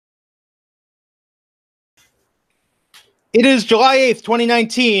It is July 8th,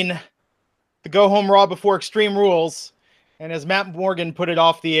 2019, the Go Home Raw before Extreme Rules. And as Matt Morgan put it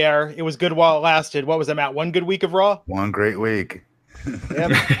off the air, it was good while it lasted. What was that, Matt? One good week of Raw? One great week.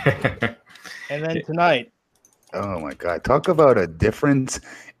 Yep. And then tonight. Oh, my God. Talk about a difference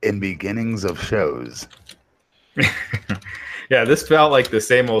in beginnings of shows. Yeah, this felt like the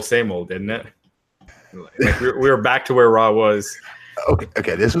same old, didn't it? Like we were back to where Raw was.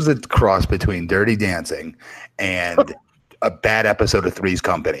 Okay, this was a cross between Dirty Dancing and a bad episode of Three's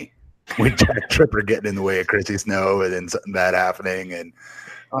Company with Jack Tripper getting in the way of Chrissy Snow and then something bad happening. And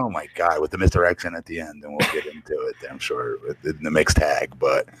oh my God, with the misdirection at the end, and we'll get into it, I'm sure, in the mixed tag.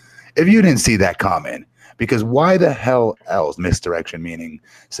 But if you didn't see that comment, because why the hell else misdirection, meaning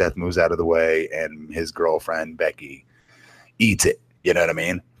Seth moves out of the way and his girlfriend, Becky, eats it. You know what I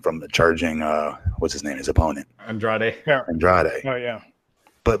mean? From the charging, what's his name? His opponent, Andrade. Yeah. Andrade. Oh yeah.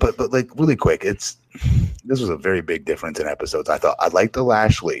 But like really quick, this was a very big difference in episodes. I thought I liked the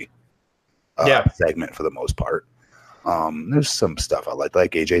Lashley segment for the most part. There's some stuff I like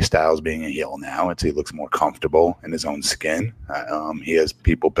AJ Styles being a heel now. He looks more comfortable in his own skin. He has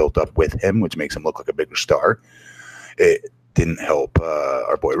people built up with him, which makes him look like a bigger star. It didn't help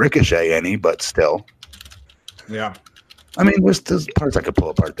our boy Ricochet any, but still. Yeah. I mean, there's parts I could pull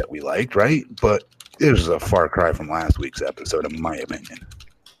apart that we liked, right? But it was a far cry from last week's episode, in my opinion.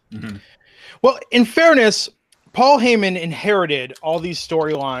 Mm-hmm. Well, in fairness, Paul Heyman inherited all these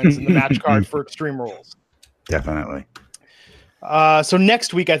storylines in the match card for Extreme Rules. Definitely. So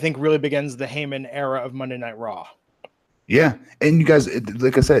next week, I think, really begins the Heyman era of Monday Night Raw. Yeah. And you guys,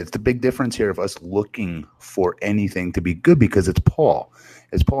 like I said, it's the big difference here of us looking for anything to be good because it's Paul.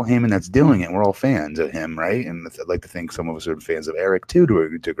 It's Paul Heyman that's doing it. We're all fans of him, right? And I'd like to think some of us are fans of Eric, too, to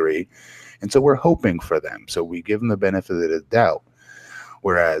a degree. And so we're hoping for them. So we give them the benefit of the doubt.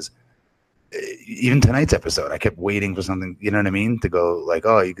 Whereas even tonight's episode, I kept waiting for something, you know what I mean? To go like,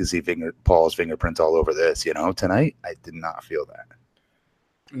 oh, you can see Paul's fingerprints all over this, you know? Tonight, I did not feel that.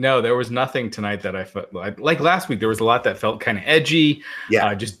 No, there was nothing tonight that I felt like last week. There was a lot that felt kind of edgy,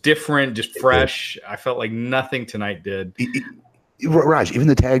 just different, just fresh. I felt like nothing tonight did. Raj, even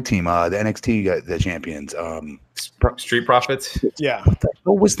the tag team, the NXT the champions, Street Profits. Yeah,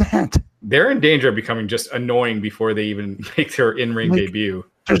 what was that? They're in danger of becoming just annoying before they even make their in-ring debut.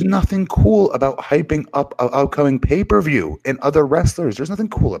 There's nothing cool about hyping up an upcoming pay-per-view and other wrestlers. There's nothing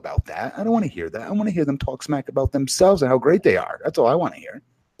cool about that. I don't want to hear that. I want to hear them talk smack about themselves and how great they are. That's all I want to hear.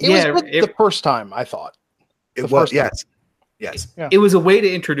 It was the first time, I thought. Yes. Yeah. It was a way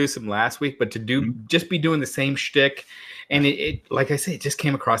to introduce him last week, but to just be doing the same shtick. And it like I say, it just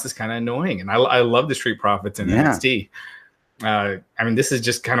came across as kind of annoying. And I love the Street Profits in NXT. I mean, this is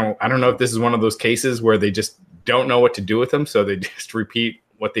just kind of, I don't know if this is one of those cases where they just don't know what to do with them. So they just repeat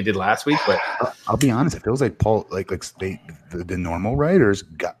what they did last week. But I'll be honest, it feels like Paul, like the normal writers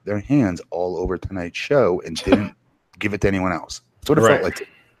got their hands all over tonight's show and didn't give it to anyone else. That's what it felt like.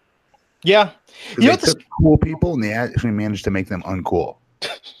 Yeah. You know, took cool people and they actually managed to make them uncool.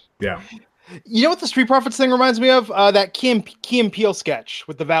 Yeah. You know what the Street Profits thing reminds me of? That Key and Peele sketch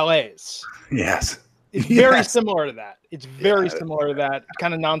with the valets. Yes. It's very similar to that. It's very similar to that.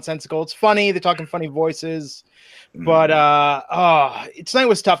 Kind of nonsensical. It's funny. They're talking funny voices. But tonight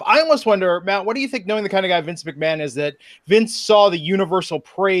was tough. I almost wonder, Matt, what do you think, knowing the kind of guy Vince McMahon is, that Vince saw the universal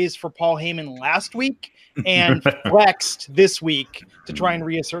praise for Paul Heyman last week and flexed this week to try and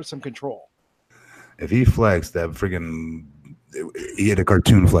reassert some control? If he flexed, that friggin' he had a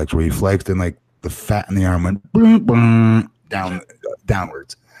cartoon flex where he flexed and like the fat in the arm went boom, boom,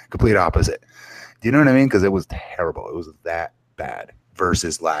 downwards. Complete opposite. Do you know what I mean? Because it was terrible. It was that bad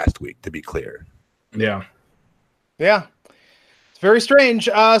versus last week, to be clear. Yeah. Yeah. It's very strange.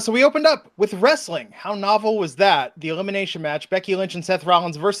 So we opened up with wrestling. How novel was that? The elimination match, Becky Lynch and Seth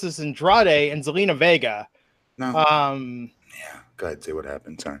Rollins versus Andrade and Zelina Vega. No. Go ahead, say what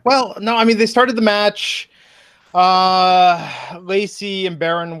happened. Sorry. Well, no, I mean, they started the match. Lacey and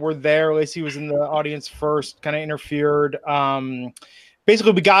Baron were there. Lacey was in the audience first, kind of interfered.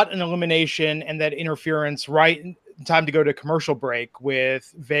 Basically, we got an elimination and that interference right in time to go to commercial break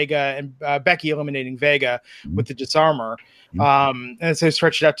with Vega and Becky eliminating Vega with the disarmer. And so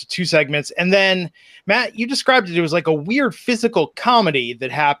stretched it out to 2 segments. And then, Matt, you described it. It was like a weird physical comedy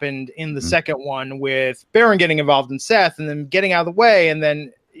that happened in the second one with Baron getting involved in Seth and then getting out of the way. And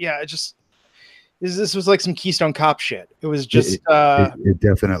then, this was like some Keystone Cop shit. It was just... It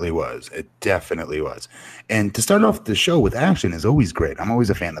definitely was. It definitely was. And to start off the show with action is always great. I'm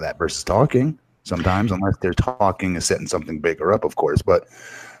always a fan of that versus talking sometimes, unless they're talking and setting something bigger up, of course. But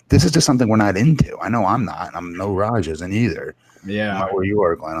this is just something we're not into. I know I'm not. I'm no Raj isn't either. Yeah. I'm not where you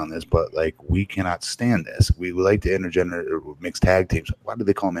are, Glenn, on this, but like we cannot stand this. We like the intergender or mixed tag teams. Why do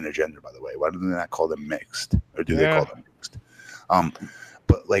they call them intergender, by the way? Why do they not call them mixed? Or do they call them mixed?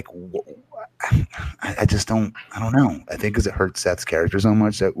 But like, I just don't. I don't know. I think because it hurts Seth's character so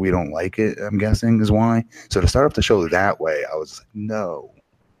much that we don't like it. I'm guessing is why. So to start off the show that way, I was like, no.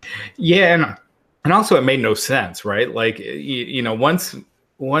 Yeah, and also it made no sense, right? Like once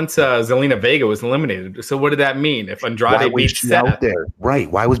Zelina Vega was eliminated, so what did that mean? If Andrade beat Seth, out there,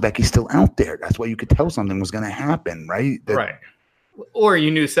 right? Why was Becky still out there? That's why you could tell something was going to happen, right? Right. Or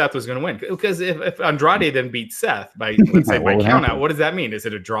you knew Seth was going to win, because if Andrade then beat Seth by let's say by count out, what does that mean? Is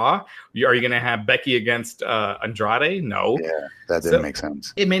it a draw? Are you going to have Becky against Andrade? No. Yeah, that didn't make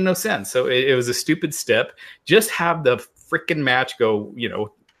sense. It made no sense. So it was a stupid step. Just have the freaking match go,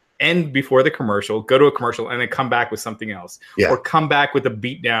 end before the commercial, go to a commercial, and then come back with something else. Yeah. Or come back with a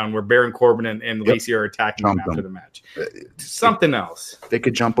beatdown where Baron Corbin and Lacey are attacking them after the match. Something else. They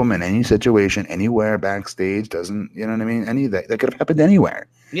could jump them in any situation, anywhere, backstage. Doesn't, you know what I mean? Any of that could have happened anywhere.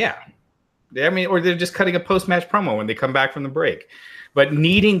 Yeah. I mean, or they're just cutting a post-match promo when they come back from the break. But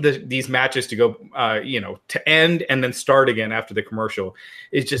needing these matches to go, to end and then start again after the commercial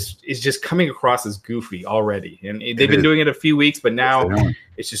is just coming across as goofy already. And they've been doing it a few weeks, but now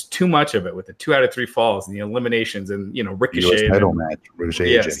it's just too much of it with the 2 out of 3 falls and the eliminations and Ricochet. US title match, Ricochet.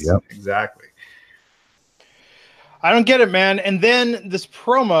 Yes, yep. Exactly. I don't get it, man. And then this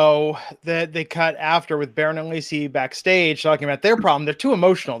promo that they cut after with Baron and Lacey backstage talking about their problem. They're too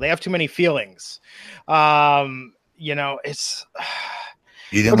emotional. They have too many feelings. It's.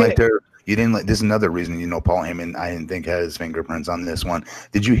 You didn't like this is another reason, Paul Heyman, I didn't think had his fingerprints on this one.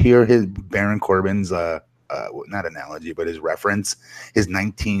 Did you hear his Baron Corbin's not analogy, but his reference, his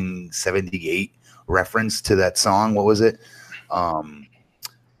 1978 reference to that song? What was it?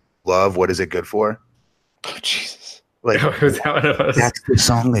 Love, what is it good for? Oh, Jesus. Like, was that what it was? That's the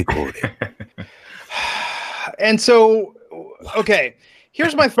song they quoted. And so, okay,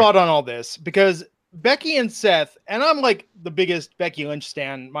 here's my thought on all this, because Becky and Seth, and I'm like the biggest Becky Lynch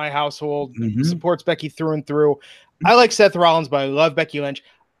stan. My household supports Becky through and through. I like Seth Rollins, but I love Becky Lynch.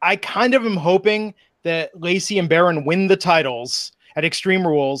 I kind of am hoping that Lacey and Baron win the titles at Extreme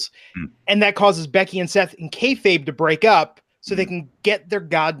Rules, and that causes Becky and Seth in kayfabe to break up so they can get their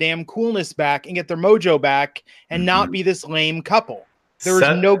goddamn coolness back and get their mojo back and not be this lame couple. There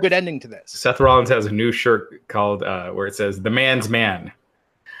is no good ending to this. Seth Rollins has a new shirt called where it says "The Man's Man."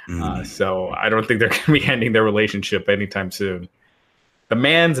 So I don't think they're going to be ending their relationship anytime soon. The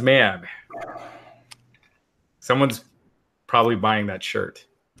Man's Man. Someone's probably buying that shirt.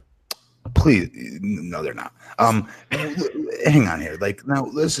 Please, no, they're not. Hang on here. Like, now,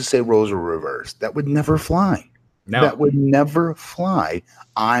 let's just say roles were reversed. That would never fly. No, that would never fly.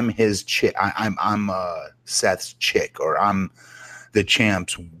 I'm his chick. I'm Seth's chick, or I'm the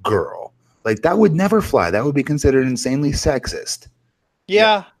champ's girl. Like, that would never fly. That would be considered insanely sexist.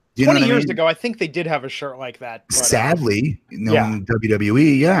 Yeah. 20 years ago, I think they did have a shirt like that. But, sadly, in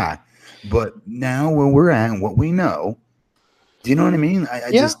WWE, yeah. But now where we're at and what we know, do you know what I mean?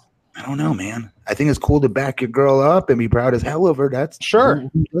 I don't know, man. I think it's cool to back your girl up and be proud as hell of her. That's sure.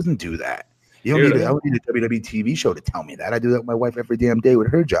 Who doesn't do that? You don't need I don't need a WWE TV show to tell me that. I do that with my wife every damn day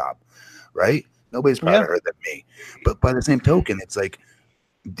with her job, right? Nobody's prouder of her than me. But by the same token, it's like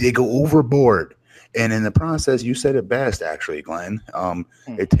they go overboard. And in the process, you said it best, actually, Glenn.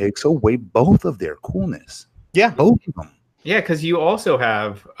 It takes away both of their coolness. Yeah. Both of them. Yeah, because you also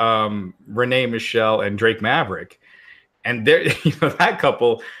have Renee Michelle and Drake Maverick. And they're, that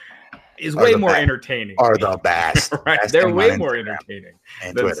couple is way more entertaining. Are the best. Right? They're way more entertaining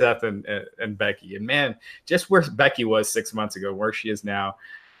than Seth and Becky. And man, just where Becky was 6 months ago, where she is now,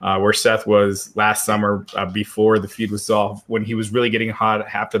 where Seth was last summer before the feud was solved, when he was really getting hot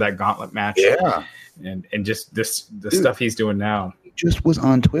after that gauntlet match. Yeah. And just the stuff he's doing now. He just was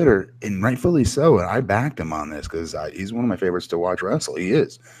on Twitter, and rightfully so. And I backed him on this because he's one of my favorites to watch wrestle. He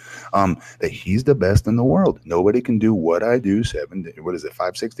is. That he's the best in the world. Nobody can do what I do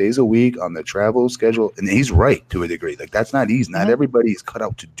 5-6 days a week on the travel schedule. And he's right to a degree. Like, that's not easy. Not everybody is cut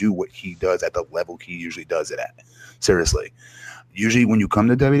out to do what he does at the level he usually does it at. Seriously. Usually when you come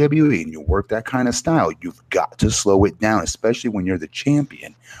to WWE and you work that kind of style, you've got to slow it down, especially when you're the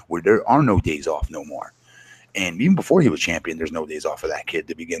champion, where there are no days off no more. And even before he was champion, there's no days off for that kid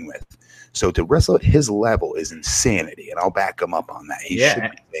to begin with. So to wrestle at his level is insanity, and I'll back him up on that. He should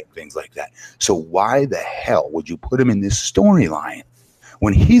be saying things like that. So why the hell would you put him in this storyline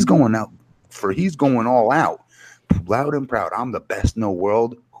when he's going all out, loud and proud? I'm the best in the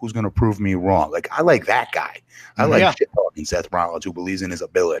world. Who's going to prove me wrong? Like, I like that guy. I like shit talking Seth Rollins, who believes in his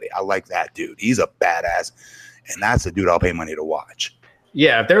ability. I like that dude. He's a badass. and that's the dude I'll pay money to watch.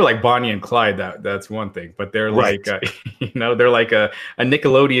 Yeah, if they're like Bonnie and Clyde, that's one thing. But they're Right. like, they're like a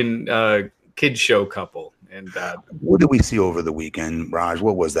Nickelodeon kid show couple. And what did we see over the weekend, Raj?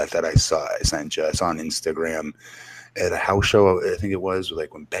 What was that I saw? I sent you. I saw on Instagram at a house show. I think it was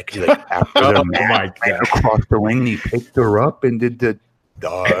like when Becky after their match across the ring, and he picked her up and did the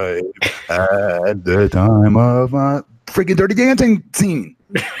dive at the time of freaking Dirty Dancing scene.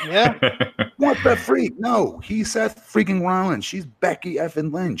 Yeah. What the freak? No, he's Seth freaking Rollins. She's Becky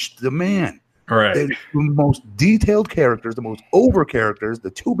effing Lynch, the man. All right. The most detailed characters, the most over characters,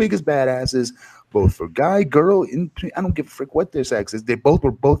 the two biggest badasses, both for guy, girl. I don't give a frick what their sex is. They both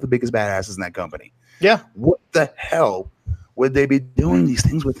were the biggest badasses in that company. Yeah. What the hell would they be doing these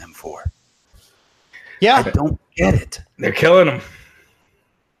things with them for? Yeah. I don't get it. They're killing them.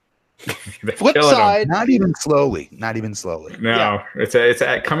 Flip side. Not even slowly. No, it's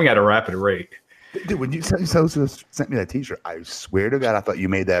coming at a rapid rate. Dude, when you sent me that T-shirt, I swear to God, I thought you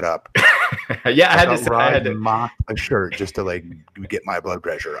made that up. Yeah, I had to mock a shirt just to like get my blood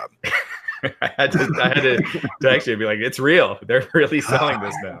pressure up. I had to actually be like, it's real. They're really selling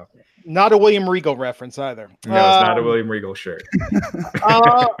this now. Not a William Regal reference either. No, it's not a William Regal shirt.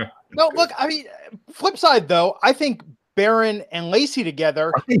 No, look, I mean, flip side though, I think Baron and Lacey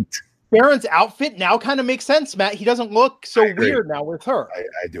together. Right. Baron's outfit now kind of makes sense, Matt. He doesn't look so weird now with her.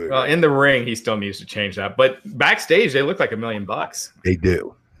 I do agree. Well, in the ring, he still needs to change that. But backstage, they look like $1 million. They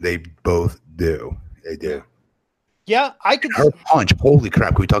do. They both do. They do. Yeah, I could. Her punch. Holy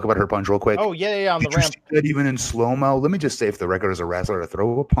crap. Can we talk about her punch real quick? Oh, yeah, on the Did ramp. you see that even in slow-mo? Let me just say, if the record is a wrestler to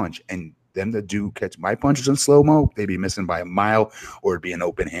throw a punch and then the dude catch my punches in slow-mo, they'd be missing by a mile, or it'd be an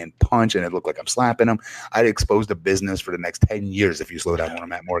open hand punch and it'd look like I'm slapping him. I'd expose the business for the next 10 years if you slow down one of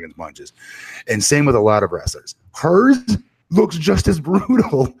Matt Morgan's punches. And same with a lot of wrestlers. Hers looks just as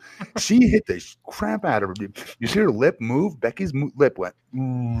brutal. She hit the crap out of her. You see her lip move? Becky's lip went,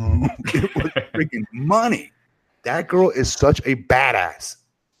 it was freaking money. That girl is such a badass.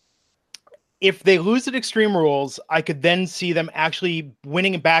 If they lose at Extreme Rules, I could then see them actually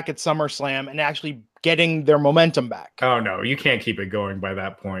winning it back at SummerSlam and actually getting their momentum back. Oh, no, you can't keep it going by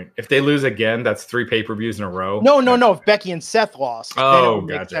that point. If they lose again, that's 3 pay-per-views in a row. No. If Becky and Seth lost, then it would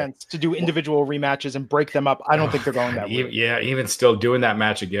make gotcha. sense to do individual rematches and break them up. I don't think they're going that way. Yeah, even still doing that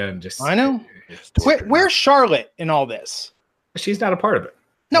match again. I know. Where's Charlotte in all this? She's not a part of it.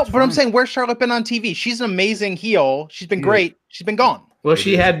 No, but I'm saying, where's Charlotte been on TV? She's an amazing heel. She's been great. She's been gone. Well,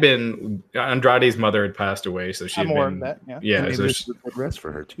 she had been. Andrade's mother had passed away, so she'd I'm aware been. of that, yeah, And so it's a good rest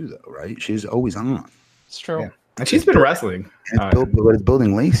for her too, though, right? She's always on. It's true. Yeah. And she's been wrestling. And it's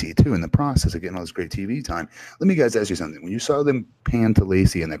building Lacey too in the process of getting all this great TV time. Let me guys ask you something. When you saw them pan to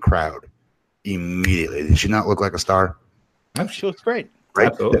Lacey in the crowd, immediately did she not look like a star? She looks great. Right?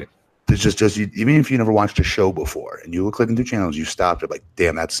 Absolutely. It's just even if you never watched a show before and you were clicking through channels, you stopped it like,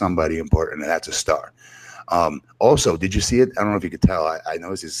 damn, that's somebody important and that's a star. Also, did you see it? I don't know if you could tell. I know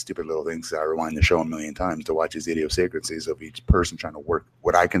these stupid little things. I rewind the show a million times to watch these idiosyncrasies of each person trying to work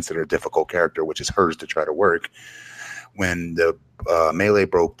what I consider a difficult character, which is hers to try to work. When the melee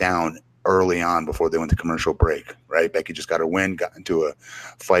broke down early on before they went to commercial break, right? Becky just got a win, got into a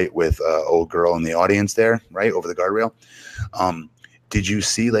fight with an old girl in the audience there, right, over the guardrail. Did you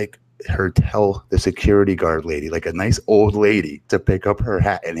see like her tell the security guard lady, like a nice old lady, to pick up her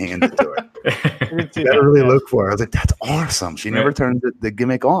hat and hand it to her? You gotta really look for her. I was like, that's awesome. She never turned the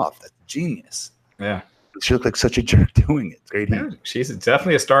gimmick off. That's genius. Yeah. She looked like such a jerk doing it. It's great. Yeah, she's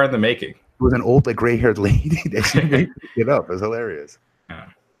definitely a star in the making. It was an old, like gray-haired lady that she made it up. It was hilarious.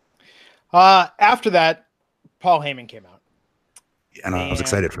 Yeah. After that, Paul Heyman came out. And I was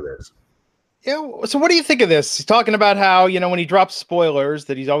excited for this. Yeah. So what do you think of this? He's talking about how, when he drops spoilers,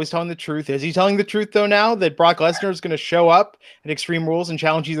 that he's always telling the truth. Is he telling the truth, though, now that Brock Lesnar is going to show up at Extreme Rules and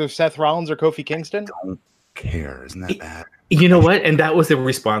challenge either Seth Rollins or Kofi Kingston? I don't care. Isn't that bad? You know what? And that was the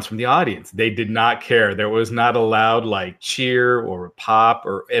response from the audience. They did not care. There was not a loud like cheer or a pop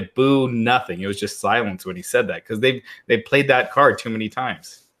or a boo, nothing. It was just silence when he said that because they played that card too many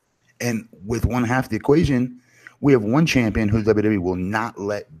times. And with one half the equation, we have one champion who WWE will not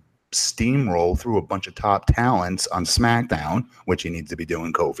let steamroll through a bunch of top talents on SmackDown, which he needs to be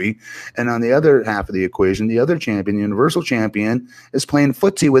doing, Kofi. And on the other half of the equation, the other champion, the Universal Champion, is playing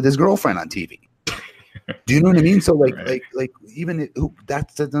footsie with his girlfriend on TV. Do you know what I mean? So like even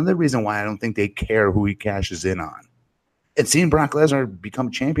that's another reason why I don't think they care who he cashes in on. And seeing Brock Lesnar become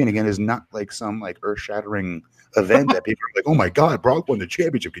champion again is not like some like earth-shattering event that people are like, oh my God, Brock won the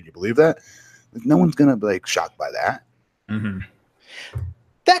championship. Can you believe that? No one's gonna be like shocked by that. Mm-hmm.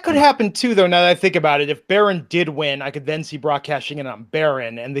 That could happen too, though. Now that I think about it, if Baron did win, I could then see Brock cashing in on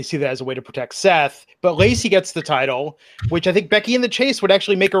Baron, and they see that as a way to protect Seth. But Lacey gets the title, which I think Becky and the Chase would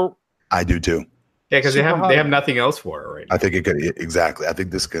actually make her. I do too. Yeah, because they have nothing else for her right now. I think it could exactly. I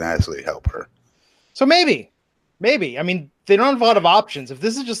think this can actually help her. So maybe. I mean, they don't have a lot of options. If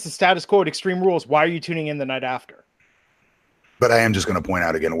this is just the status quo at Extreme Rules, why are you tuning in the night after? But I am just going to point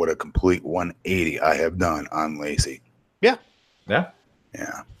out again what a complete 180 I have done on Lacey. Yeah.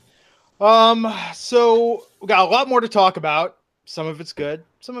 So we got a lot more to talk about. Some of it's good,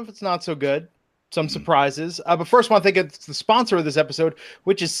 some of it's not so good. Some surprises. But first, I want to thank it's the sponsor of this episode,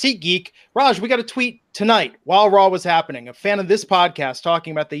 which is SeatGeek. Raj, we got a tweet tonight while Raw was happening. A fan of this podcast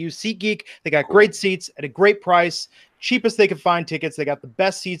talking about they use SeatGeek. They got great seats at a great price, cheapest they could find tickets. They got the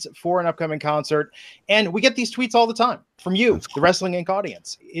best seats for an upcoming concert. And we get these tweets all the time from you, the Wrestling Inc.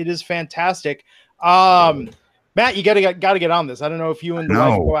 audience. It is fantastic. Matt, you got to get on this. I don't know if you and the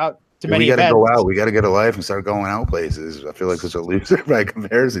wife go out to many events. We got to go out. We got to get a life and start going out places. I feel like such a loser by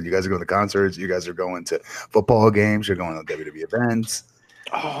comparison. You guys are going to concerts. You guys are going to football games. You're going to WWE events.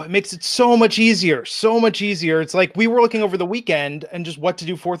 Oh, it makes it so much easier. So much easier. It's like we were looking over the weekend and just what to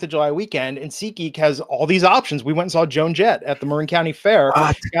do 4th of July weekend, and SeatGeek has all these options. We went and saw Joan Jett at the Marin County Fair.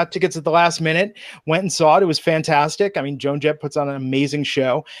 Got tickets at the last minute. Went and saw it. It was fantastic. I mean, Joan Jett puts on an amazing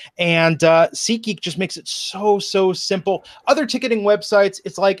show. And SeatGeek just makes it so simple. Other ticketing websites,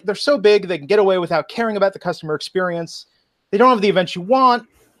 it's like they're so big they can get away without caring about the customer experience. They don't have the events you want.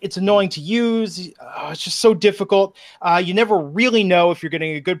 It's annoying to use. It's just so difficult. You never really know if you're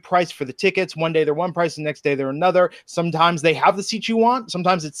getting a good price for the tickets. One day they're one price, the next day they're another. Sometimes they have the seats you want.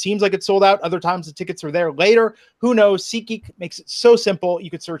 Sometimes it seems like it's sold out. Other times the tickets are there later. Who knows? SeatGeek makes it so simple.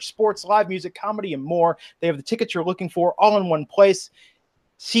 You could search sports, live music, comedy, and more. They have the tickets you're looking for all in one place.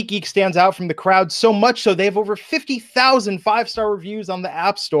 SeatGeek stands out from the crowd so much so they have over 50,000 5-star reviews on the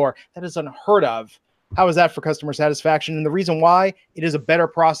App Store. That is unheard of. How is that for customer satisfaction? And the reason why, it is a better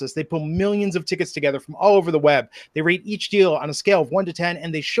process. They pull millions of tickets together from all over the web. They rate each deal on a scale of 1 to 10,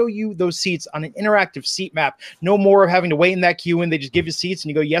 and they show you those seats on an interactive seat map. No more of having to wait in that queue, and they just give you seats, and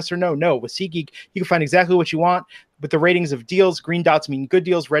you go yes or no. No, with SeatGeek, you can find exactly what you want. With the ratings of deals, green dots mean good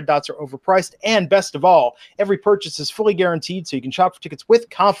deals, red dots are overpriced, and best of all, every purchase is fully guaranteed, so you can shop for tickets with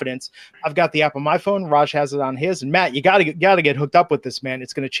confidence. I've got the app on my phone. Raj has it on his. And Matt, you gotta get hooked up with this, man.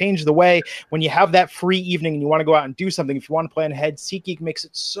 It's going to change the way when you have that free evening and you want to go out and do something. If you want to plan ahead, SeatGeek makes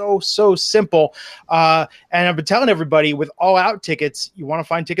it so simple. And I've been telling everybody with All Out tickets, you want to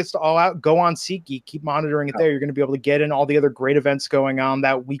find tickets to All Out, go on SeatGeek. Keep monitoring it there. You're going to be able to get in all the other great events going on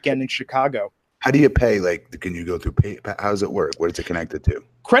that weekend in Chicago. How do you pay? Like, can you go through pay? How does it work? What is it connected to?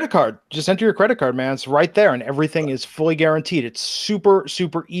 Credit card. Just enter your credit card, man. It's right there, and everything is fully guaranteed. It's super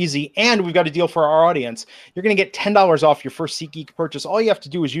easy. And we've got a deal for our audience. You're going to get $10 off your first SeatGeek purchase. All you have to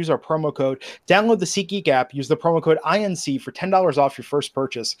do is use our promo code. Download the SeatGeek app. Use the promo code INC for $10 off your first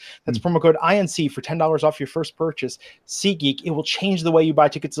purchase. That's promo code INC for $10 off your first purchase. SeatGeek. It will change the way you buy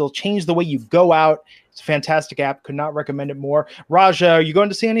tickets. It'll change the way you go out. It's a fantastic app. Could not recommend it more. Raj, are you going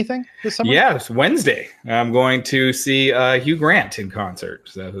to see anything this summer? Yeah, it's Wednesday. I'm going to see Hugh Grant in concert.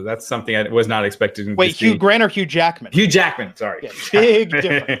 So that's something I was not expecting. Wait, Hugh Grant or Hugh Jackman? Hugh Jackman, sorry. Yeah, big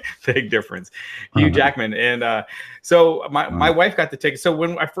difference. Big difference. Hugh Jackman. And so my wife got the ticket. So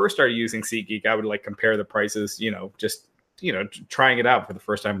when I first started using SeatGeek, I would like compare the prices, trying it out for the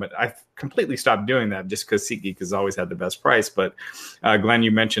first time, but I've completely stopped doing that just because SeatGeek has always had the best price. But Glenn,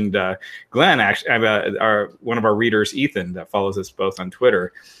 you mentioned Glenn, actually, one of our readers, Ethan, that follows us both on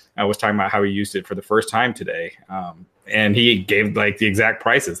Twitter, was talking about how he used it for the first time today. And he gave like the exact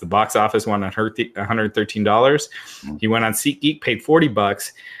prices. The box office won $113. He went on SeatGeek, paid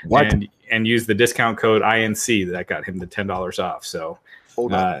 $40 and used the discount code INC that got him the $10 off. So,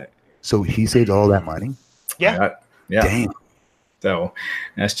 so he saved all that money? Yeah. Yeah. Damn. So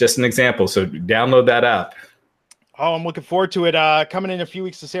that's just an example. So download that app. Oh, I'm looking forward to it. Coming in a few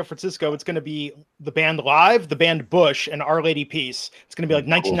weeks to San Francisco, it's going to be the band Live, the band Bush, and Our Lady Peace. It's going to be like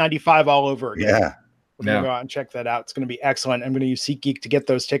 1995 all over again. Yeah. We're going to go out and check that out. It's going to be excellent. I'm going to use SeatGeek to get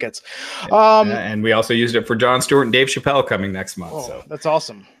those tickets. And we also used it for Jon Stewart and Dave Chappelle coming next month. Oh, so that's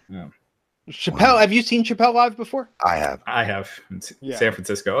awesome. Yeah. Chappelle, have you seen Chappelle live before? I have in San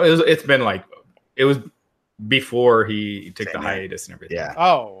Francisco. It's been like, it was before he took the hiatus and everything. Yeah.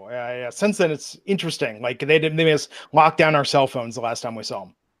 Oh, yeah. Since then, it's interesting. Like they made us lock down our cell phones the last time we saw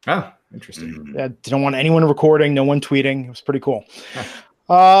them. Oh, interesting. Yeah, didn't want anyone recording, no one tweeting. It was pretty cool.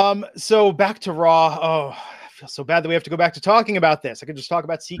 Huh. So back to Raw. Oh, I feel so bad that we have to go back to talking about this. I could just talk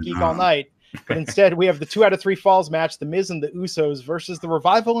about SeatGeek all night. But instead, we have the 2 out of 3 falls match, The Miz and the Usos versus the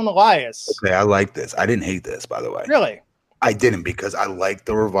Revival and Elias. Okay, I like this. I didn't hate this, by the way. Really? I didn't because I like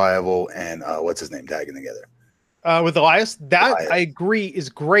the Revival and what's his name tagging together. With Elias, I agree is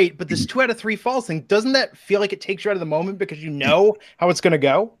great, but this 2 out of 3 falls thing, doesn't that feel like it takes you out of the moment because you know how it's going to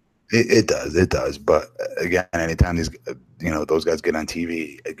go? It does. But again, anytime these, those guys get on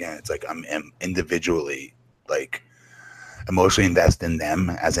TV, again, it's like I'm individually like emotionally invest in them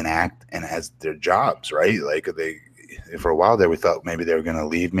as an act and as their jobs, right? Like for a while there, we thought maybe they were going to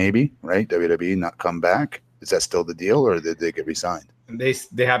leave, right? WWE not come back. Is that still the deal, or did they get re-signed?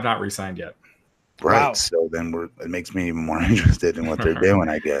 They have not re-signed yet. Right. Wow. So then it makes me even more interested in what they're doing,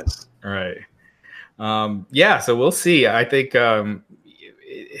 I guess. Right. So we'll see. I think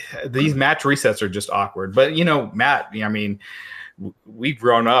these match resets are just awkward. But, Matt, I mean, we've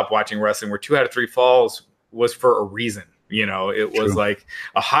grown up watching wrestling where 2 out of 3 falls was for a reason. It was like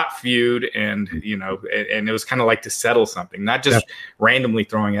a hot feud and it was kind of like to settle something, not just randomly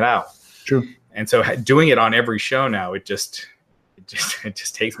throwing it out. True. And so doing it on every show now, it just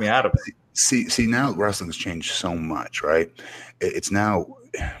takes me out of it. See, now wrestling's changed so much, right? It's now,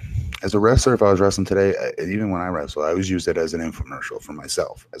 as a wrestler, if I was wrestling today, even when I wrestle, I always use it as an infomercial for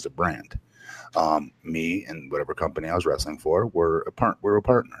myself, as a brand. Me and whatever company I was wrestling for were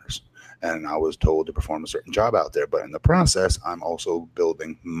partners. And I was told to perform a certain job out there. But in the process, I'm also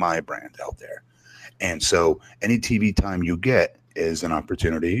building my brand out there. And so any TV time you get is an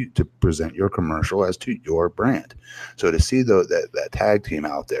opportunity to present your commercial as to your brand. So to see that tag team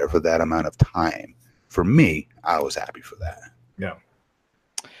out there for that amount of time, for me, I was happy for that. Yeah.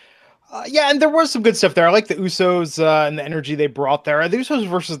 And there was some good stuff there. I like the Usos and the energy they brought there. The Usos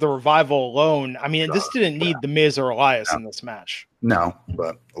versus the Revival alone. I mean, this didn't need The Miz or Elias in this match. No,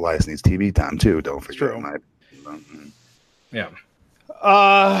 but Elias needs TV time too. Don't forget. Yeah.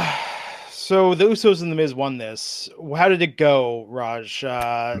 So the Usos and The Miz won this. How did it go, Raj?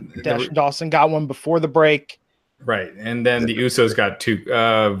 Dash and Dawson got one before the break. Right. And then the Usos got 2.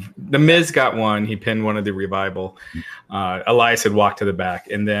 The Miz got 1. He pinned one of the Revival. Elias had walked to the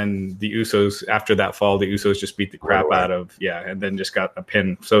back. And then the Usos, after that fall, the Usos just beat the crap out of, and then just got a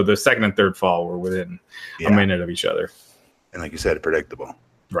pin. So the second and third fall were within a minute of each other. And like you said, predictable.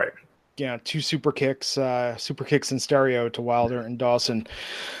 Right. Yeah, 2 super kicks in stereo to Wilder and Dawson.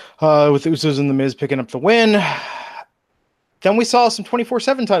 With the Usos and The Miz picking up the win. Then we saw some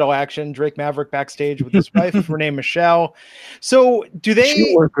 24/7 title action. Drake Maverick backstage with his wife, Renee Michelle. So do they... Is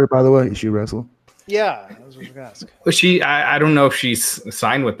she a worker, by the way? Is she wrestle? Yeah, I was going to ask. Well, I don't know if she's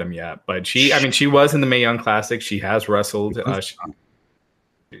signed with them yet, but she was in the Mae Young Classic. She has wrestled.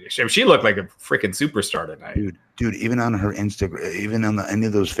 She looked like a freaking superstar tonight. Dude, even on her Instagram, even on any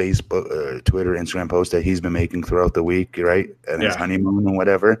of those Facebook, Twitter, Instagram posts that he's been making throughout the week, right? And his honeymoon and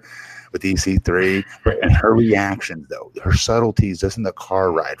whatever with EC3. And her reactions, though, her subtleties, just in the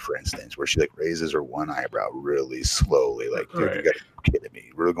car ride, for instance, where she like raises her one eyebrow really slowly. Like, dude, you gotta be kidding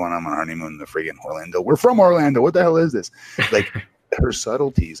me. We're going on our honeymoon in the friggin' Orlando. We're from Orlando. What the hell is this? Like, her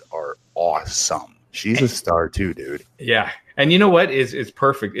subtleties are awesome. She's a star too, dude. Yeah. And you know what is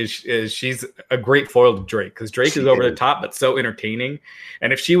perfect is she's a great foil to Drake, because Drake is over the top, but so entertaining.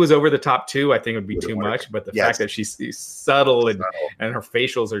 And if she was over the top too, I think it would be too much. But the fact that she's subtle and her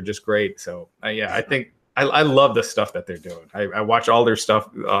facials are just great. So I think I love the stuff that they're doing. I watch all their stuff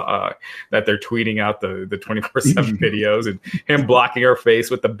that they're tweeting out, the 24/7 videos, and him blocking her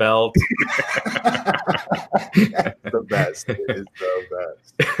face with the belt. The best. It's the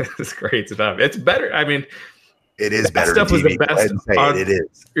best. It's great stuff. It's better. I mean, it is better. That stuff was the best. It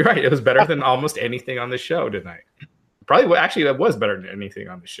is. You're right. It was better than almost anything on the show tonight. Probably, actually, that was better than anything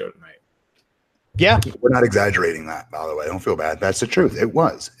on the show tonight. Yeah, we're not exaggerating that, by the way. Don't feel bad. That's the truth. It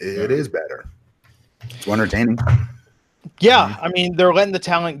was. It is better. It's entertaining. Yeah, I mean, they're letting the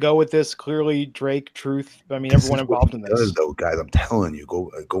talent go with this. Clearly, Drake, Truth. I mean, everyone involved in this. Though, guys, I'm telling you, go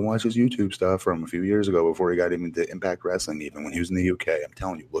watch his YouTube stuff from a few years ago before he got even to Impact Wrestling. Even when he was in the UK, I'm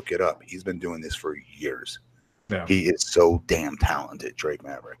telling you, look it up. He's been doing this for years. Yeah. He is so damn talented, Drake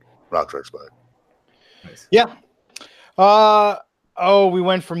Maverick. Rockstar Spud. Nice. Yeah. We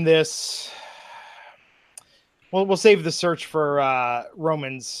went from this. Well, we'll save the search for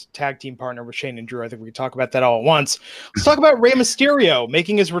Roman's tag team partner with Shane and Drew. I think we can talk about that all at once. Let's talk about Rey Mysterio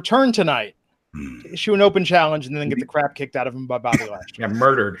making his return tonight. Issue an open challenge and then get the crap kicked out of him by Bobby Lashley. Yeah,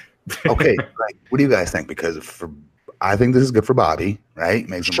 murdered. Okay, what do you guys think? Because I think this is good for Bobby, right?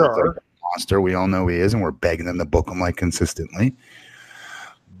 Makes him look like a monster. We all know he is, and we're begging them to book him like consistently.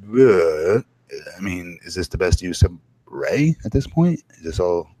 But, I mean, is this the best use of Rey at this point? Is this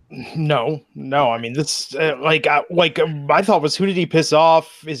all... No. I mean, this I thought was, who did he piss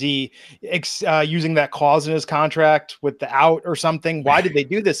off? Is he using that clause in his contract with the out or something? Why did they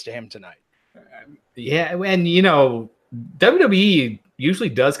do this to him tonight? Yeah, and WWE usually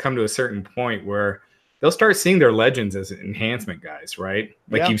does come to a certain point where they'll start seeing their legends as enhancement guys, right?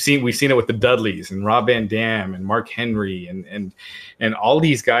 Like we've seen it with the Dudleys and Rob Van Dam and Mark Henry and all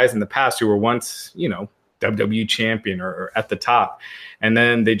these guys in the past who were once, WWE champion or at the top. And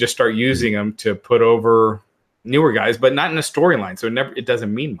then they just start using them to put over newer guys, but not in a storyline. So it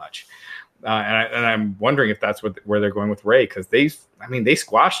doesn't mean much. And I'm wondering if that's where they're going with Ray, because they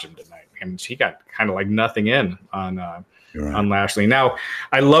squashed him tonight and he got kind of like nothing in on Lashley. Now,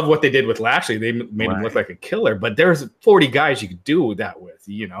 I love what they did with Lashley. They made him look like a killer, but there's 40 guys you could do that with.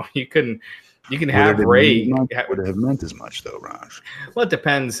 You can have Ray. Would it have meant as much though, Raj? Well, it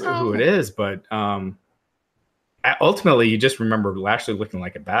depends who it is, but ultimately, you just remember Lashley looking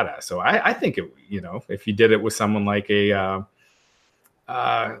like a badass. So I think if you did it with someone like a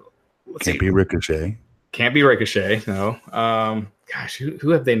can't be Ricochet. Can't be Ricochet. No. Gosh, who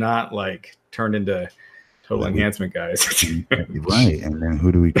have they not like turned into total enhancement guys? Right. And then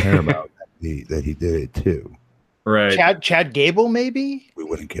who do we care about that he did it too? Right. Chad Gable, maybe? We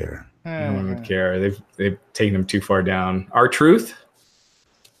wouldn't care. No one would care. They've taken him too far down. R-Truth?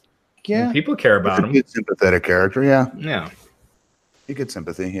 Yeah. People care about him. He's a sympathetic character, yeah. Yeah. He gets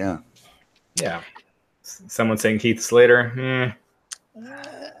sympathy, yeah. Yeah. Someone saying Heath Slater.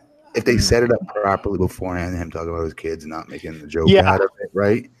 If they set it up properly beforehand, him talking about his kids and not making the joke out of it,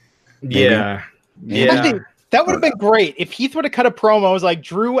 right? Maybe. Yeah. Actually, that would have been great if Heath would have cut a promo. It was like,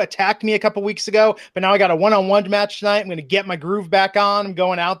 Drew attacked me a couple weeks ago, but now I got a one-on-one match tonight. I'm going to get my groove back on. I'm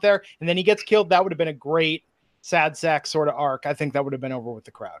going out there. And then he gets killed. That would have been a great sad sack sort of arc. I think that would have been over with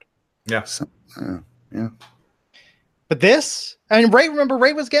the crowd. Yeah. Yeah. But this, Ray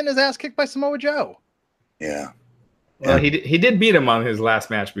was getting his ass kicked by Samoa Joe. Yeah. Well, he did beat him on his last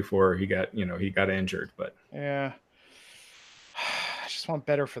match before he got injured, but yeah. I just want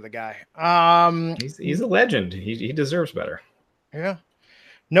better for the guy. He's a legend. He deserves better. Yeah.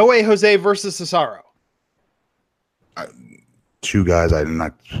 No Way Jose versus Cesaro. Two guys I did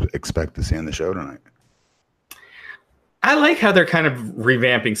not expect to see on the show tonight. I like how they're kind of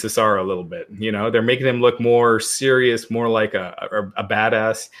revamping Cesaro a little bit. They're making him look more serious, more like a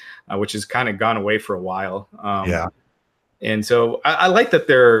badass, which has kind of gone away for a while. Yeah. And so I like that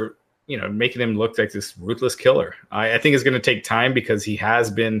they're, making him look like this ruthless killer. I think it's going to take time because he has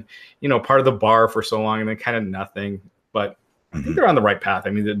been, part of the bar for so long and then kind of nothing. But I think they're on the right path. I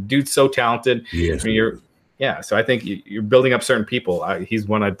mean, the dude's so talented. Yes. So I think you're building up certain people. He's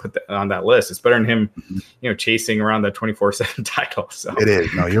one I'd put on that list. It's better than him, chasing around the 24/7 title. So it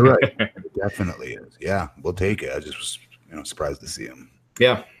is. No, you're right. It definitely is. Yeah, we'll take it. I just was, surprised to see him.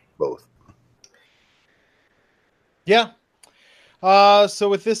 Yeah, both. Yeah. So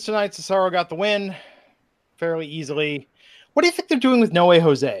with this tonight, Cesaro got the win fairly easily. What do you think they're doing with No Way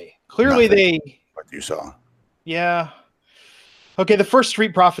Jose? Clearly what you saw. Yeah. Okay, the first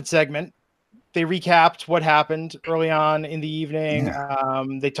Street Profit segment, they recapped what happened early on in the evening. Yeah.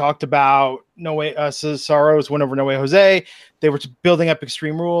 They talked about Cesaro's win over No Way Jose. They were building up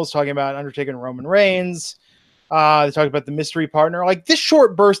Extreme Rules, talking about Undertaker and Roman Reigns. They talked about the mystery partner. Like this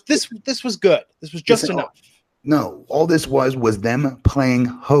short burst, this was good. This was just enough. No, all this was them playing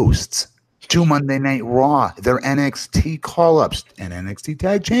hosts to Monday Night Raw, their NXT call-ups and NXT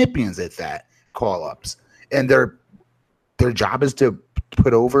Tag Champions at that call-ups. And their job is to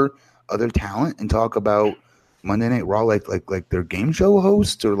put over other talent and talk about Monday Night Raw like their game show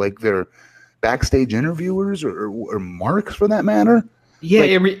hosts or like their backstage interviewers or marks for that matter. Yeah,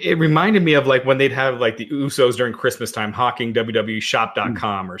 it reminded me of like when they'd have like the Usos during Christmas time hawking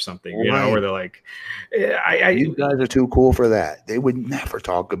WWEshop.com or something, where they're like, you guys are too cool for that. They would never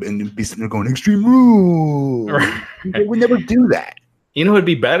talk about and be sitting there going Extreme Rules. Right. They would never do that. It'd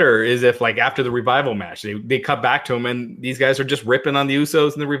be better is if like after the Revival match, they cut back to him and these guys are just ripping on the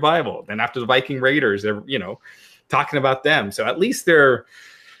Usos and the Revival. Then after the Viking Raiders, they're, talking about them. So at least they're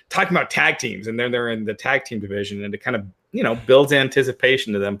talking about tag teams and then they're in the tag team division and it kind of, builds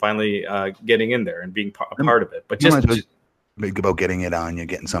anticipation to them finally getting in there and being a part of it. But just think about getting it on you,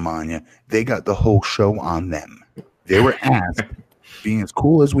 getting some on you. They got the whole show on them. They were asked being as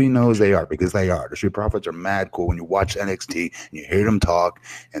cool as we know as they are, because they are. The Street Profits are mad cool. When you watch NXT and you hear them talk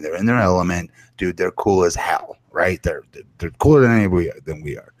and they're in their element, dude, they're cool as hell, right? They're cooler than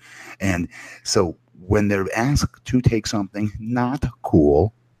we are. And so when they're asked to take something not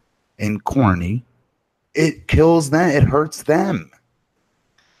cool and corny, it kills them. It hurts them.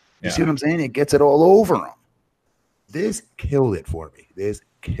 You see what I'm saying? It gets it all over them. This killed it for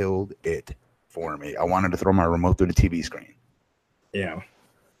me. I wanted to throw my remote through the TV screen. Yeah.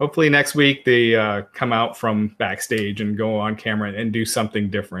 Hopefully next week they come out from backstage and go on camera and do something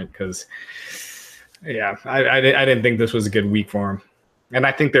different, because Yeah, I didn't think this was a good week for him, and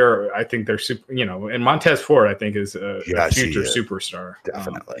I think they're super. And Montez Ford, I think, is a future superstar.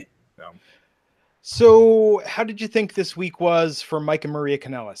 Definitely. So, how did you think this week was for Mike and Maria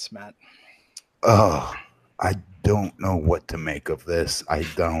Kanellis, Matt? Oh, I don't know what to make of this. I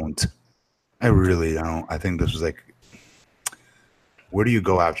really don't. I think this was like, where do you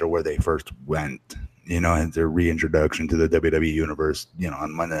go after where they first went? And their reintroduction to the WWE universe,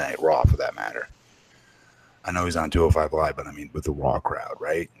 on Monday Night Raw, for that matter. I know he's on 205 Live, but I mean, with the Raw crowd,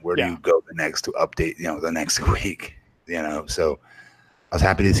 right? Where do you go the next to update, the next week, So I was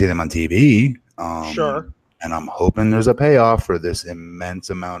happy to see them on TV. Sure. And I'm hoping there's a payoff for this immense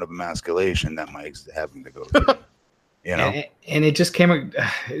amount of emasculation that Mike's having to go through. And it just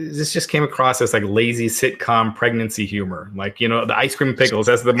this just came across as like lazy sitcom pregnancy humor. Like, the ice cream pickles,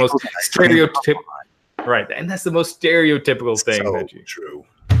 that's the most stereotypical. Right. And that's the most stereotypical thing. So true.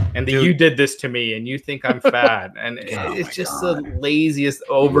 And you did this to me and you think I'm fat. And it's just the laziest,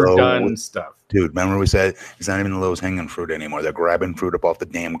 overdone stuff. Dude, remember we said it's not even the lowest hanging fruit anymore. They're grabbing fruit up off the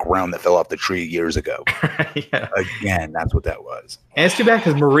damn ground that fell off the tree years ago. Yeah. Again, that's what that was. And it's too bad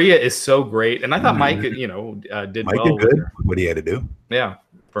because Maria is so great. And I thought Mike, did Mike well. Did good. What he had to do. Yeah.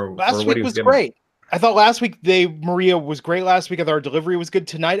 Last week was great. I thought last week Maria was great last week. I thought her delivery was good.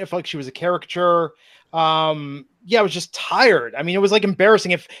 Tonight, I felt like she was a caricature. I was just tired. I mean, it was like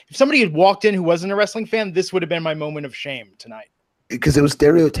embarrassing. If somebody had walked in who wasn't a wrestling fan, this would have been my moment of shame tonight. Because it was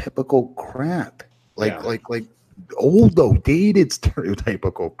stereotypical crap. Like old though, dated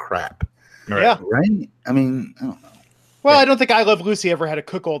stereotypical crap. Right. Yeah. Right? I mean, I don't know. Well, I don't think I Love Lucy ever had a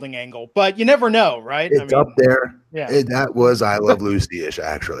cuckolding angle, but you never know, right? It's up there. Yeah. That was I Love Lucy-ish,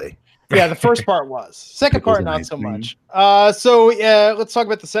 actually. Yeah, the first part was. Second part, not so much. So let's talk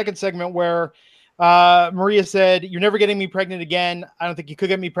about the second segment where Maria said, "You're never getting me pregnant again. I don't think you could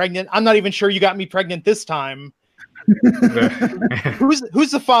get me pregnant. I'm not even sure you got me pregnant this time."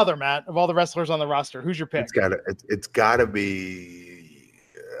 Who's the father, Matt, of all the wrestlers on the roster? Who's your pick? It's gotta be.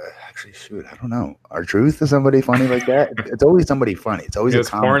 Actually, shoot, I don't know. R-Truth is somebody funny like that. It's always somebody funny. It's always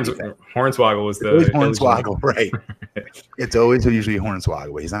Hornswoggle was the Hornswoggle, right? It's always usually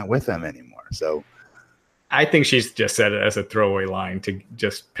Hornswoggle, but he's not with them anymore. So I think she's just said it as a throwaway line to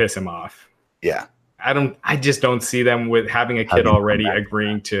just piss him off. Yeah. I just don't see them with having a kid already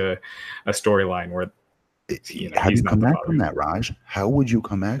agreeing to a storyline where how do you come back from that, Raj? How would you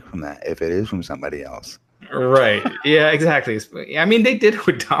come back from that if it is from somebody else? Right. Yeah, exactly. I mean, they did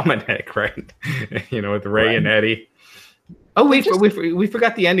with Dominic, right? With Ray and Eddie. Oh, we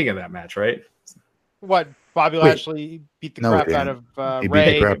forgot the ending of that match, right? What? Bobby Lashley beat the crap out of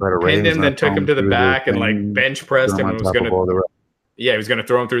Ray. Pinned him, then took him to the back and bench pressed him and was going to... Yeah, he was going to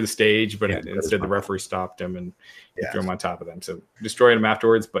throw him through the stage, but instead the referee stopped him and threw him on top of them. So destroyed him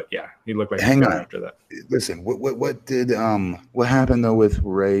afterwards. But yeah, he looked like Hang on. after that. Listen, what happened though with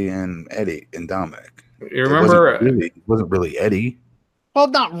Ray and Eddie and Dominic? You remember? It wasn't really Eddie. Well,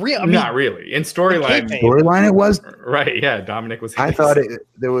 not really. I mean, not really. In storyline, it was right. Yeah, Dominic was. I thought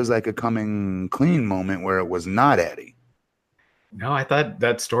there was like a coming clean moment where it was not Eddie. No, I thought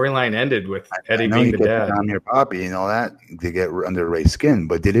that storyline ended with Eddie being the dad. I'm your poppy and all that to get under Ray's skin,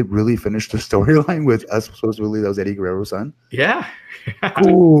 but did it really finish the storyline with us supposed to believe that was Eddie Guerrero's son? Yeah.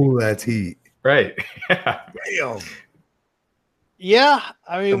 Ooh, that's heat. Right. Yeah. Damn. Yeah,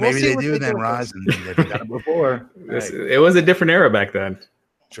 I mean, so maybe they do then, Roz, and they've done it before. It was a different era back then.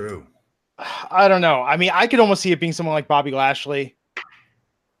 True. I don't know. I mean, I could almost see it being someone like Bobby Lashley. I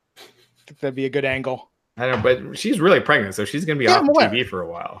think that'd be a good angle. I don't know, but she's really pregnant, so she's going to be off TV for a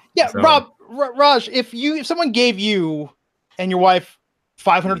while. Yeah, so. Raj, if someone gave you and your wife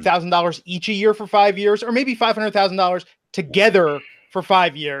 $500,000 each a year for 5 years, or maybe $500,000 together for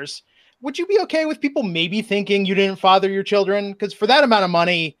 5 years, would you be okay with people maybe thinking you didn't father your children? Because for that amount of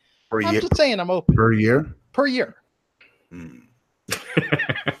money, I'm just saying I'm open. Per year? Per year. And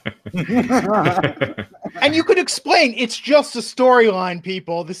you could explain it's just a storyline,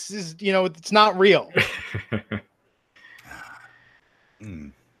 people. This is, it's not real.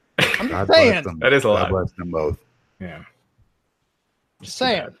 I'm just saying. That is a lot. God bless them both. Yeah. Just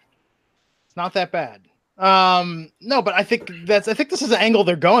saying. It's not that bad. No, but I think this is the angle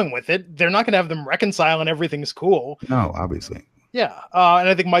they're going with it. They're not going to have them reconcile and everything's cool. No, obviously. Yeah. And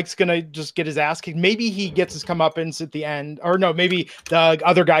I think Mike's going to just get his ass kicked. Maybe he gets his comeuppance at the end, or no, maybe the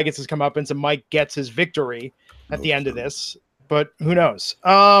other guy gets his comeuppance and Mike gets his victory at the end of this, but who knows?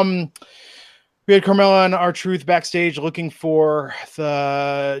 We had Carmella and R-Truth backstage looking for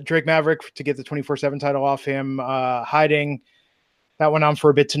the Drake Maverick to get the 24/7 title off him, hiding. That went on for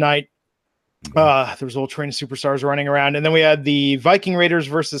a bit tonight. There was a little train of superstars running around. And then we had the Viking Raiders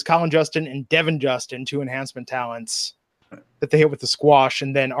versus Colin Justin and Devin Justin, 2 enhancement talents that they hit with the squash.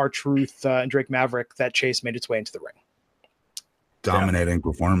 And then R-Truth and Drake Maverick, that chase made its way into the ring. Dominating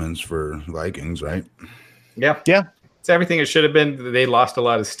performance for Vikings, right? Yeah. It's everything it should have been. They lost a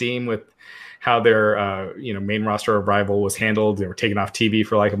lot of steam with how their main roster arrival was handled. They were taken off TV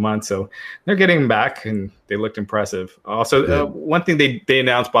for like a month, so they're getting them back, and they looked impressive. Also, one thing they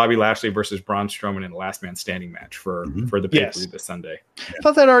announced Bobby Lashley versus Braun Strowman in a last man standing match for the pay-per-view this Sunday. I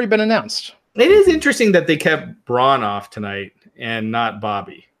thought that had already been announced. It is interesting that they kept Braun off tonight and not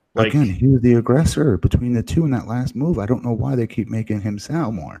Bobby. Like, again, he was the aggressor between the two in that last move. I don't know why they keep making him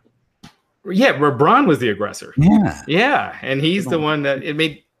sell more. Yeah, where Braun was the aggressor. Yeah, and he's the one that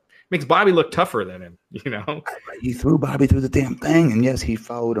makes Bobby look tougher than him. He threw Bobby through the damn thing, and yes, he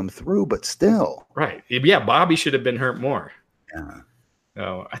followed him through, but still, right? Yeah, Bobby should have been hurt more. Yeah.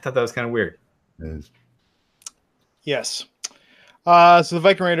 So I thought that was kind of weird. It is. Yes. So the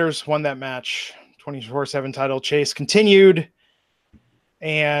Viking Raiders won that match. 24/7 title chase continued.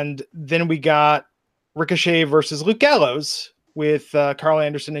 And then we got Ricochet versus Luke Gallows with Carl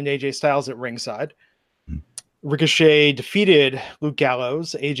Anderson and AJ Styles at ringside. Ricochet defeated Luke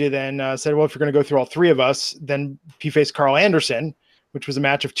Gallows. AJ then said, well, if you're going to go through all 3 of us, then he faced Carl Anderson, which was a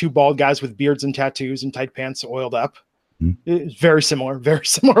match of 2 bald guys with beards and tattoos and tight pants oiled up. It's very similar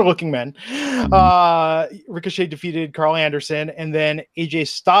looking men. Ricochet defeated Carl Anderson, and then AJ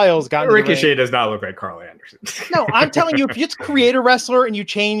Styles got Ricochet does not look like Carl Anderson. No, I'm telling you, if you just create a wrestler and you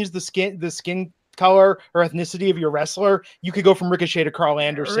change the skin color or ethnicity of your wrestler, you could go from Ricochet to Carl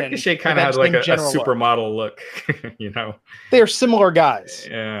Anderson. Ricochet kind of has like a supermodel look, They are similar guys.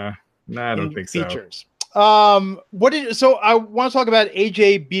 Yeah, no, I don't think features. So. So I want to talk about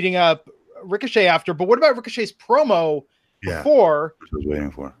AJ beating up Ricochet after, but what about Ricochet's promo before? Which I was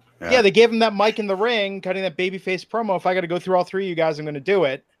waiting for. Yeah, they gave him that mic in the ring, cutting that babyface promo. If I got to go through all 3 of you guys, I'm going to do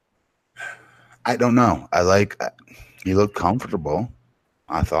it. I don't know. He looked comfortable,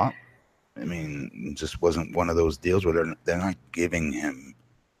 I thought. I mean, it just wasn't one of those deals where they're not giving him.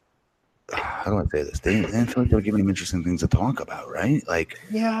 How do I say this? They didn't feel like they were giving him interesting things to talk about, right? Like,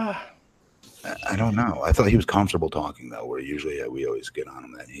 yeah. I don't know. I thought he was comfortable talking, though, where usually we always get on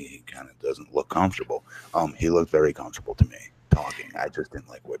him that he kind of doesn't look comfortable. He looked very comfortable to me talking. I just didn't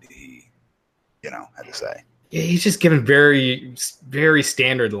like what he, had to say. Yeah, he's just giving very, very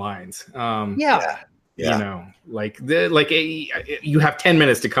standard lines. You have 10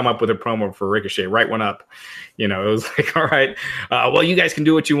 minutes to come up with a promo for Ricochet. Write one up. It was like, all right, well, you guys can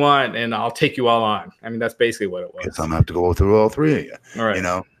do what you want, and I'll take you all on. I mean, that's basically what it was. Guess I'm gonna have to go through all 3 of you. All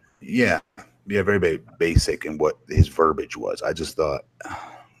right. Yeah, very basic in what his verbiage was. I just thought,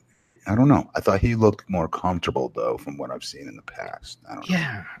 I don't know. I thought he looked more comfortable, though, from what I've seen in the past.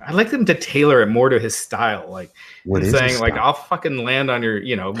 I'd like them to tailor it more to his style. Like, what is saying, like, I'll fucking land on your,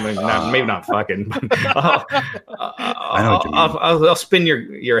 maybe not fucking, but I'll spin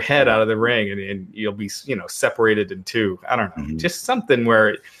your head out of the ring and you'll be, separated in 2. I don't know. Just something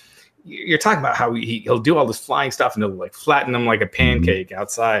where you're talking about how he'll do all this flying stuff and he'll like flatten them like a pancake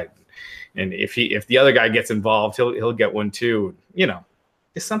outside. And if the other guy gets involved, he'll get one too.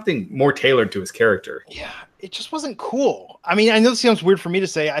 It's something more tailored to his character. Yeah, it just wasn't cool. I mean, I know this sounds weird for me to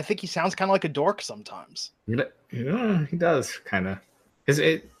say. I think he sounds kind of like a dork sometimes. Yeah, he does kind of.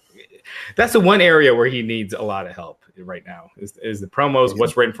 That's the one area where he needs a lot of help right now. Is the promos,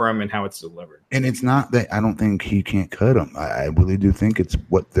 what's written for him, and how it's delivered. And it's not that I don't think he can't cut him. I really do think it's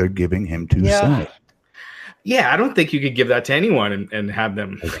what they're giving him to say. Yeah, I don't think you could give that to anyone and have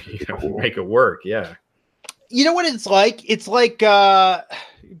them make it work. Yeah. You know what it's like? It's like,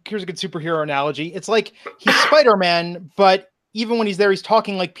 here's a good superhero analogy. It's like he's Spider-Man, but even when he's there, he's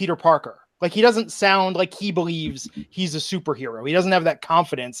talking like Peter Parker. Like, he doesn't sound like he believes he's a superhero. He doesn't have that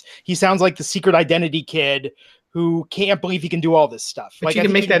confidence. He sounds like the secret identity kid who can't believe he can do all this stuff. But you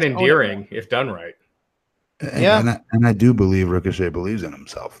can make that endearing if done right. And I do believe Ricochet believes in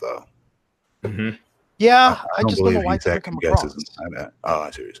himself, though. Mm-hmm. Yeah, I just don't like to come across. I see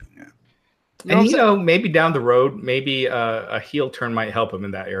what you're saying, yeah. And maybe down the road, maybe a heel turn might help him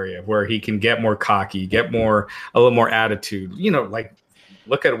in that area where he can get more cocky, a little more attitude. Like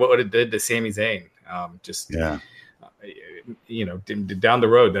look at what it did to Sami Zayn. Down the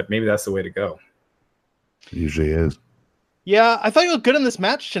road, that maybe that's the way to go. It usually is. Yeah, I thought he looked good in this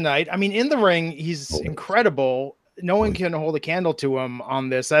match tonight. I mean, in the ring, he's incredible. No one can hold a candle to him on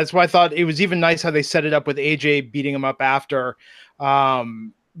this. That's why I thought it was even nice how they set it up with AJ beating him up after.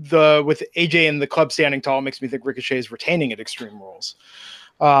 With AJ and the club standing tall makes me think Ricochet is retaining at Extreme Rules.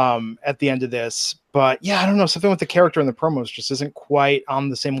 at the end of this. But yeah, I don't know. Something with the character and the promos just isn't quite on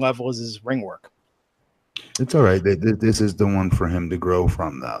the same level as his ring work. It's all right. This is the one for him to grow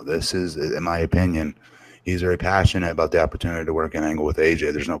from, though. This is, in my opinion, he's very passionate about the opportunity to work an angle with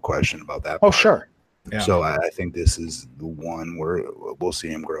AJ. There's no question about that. Oh, sure. Yeah. So I think this is the one where we'll see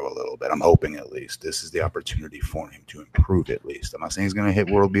him grow a little bit. I'm hoping at least this is the opportunity for him to improve at least. I'm not saying he's going to hit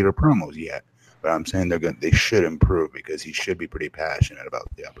world beater promos yet, but I'm saying they should improve because he should be pretty passionate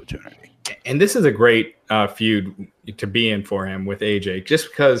about the opportunity. And this is a great feud to be in for him with AJ, just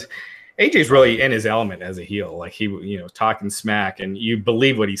because AJ's really in his element as a heel. Like he, talking smack, and you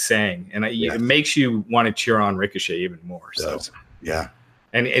believe what he's saying, and it makes you want to cheer on Ricochet even more. So yeah.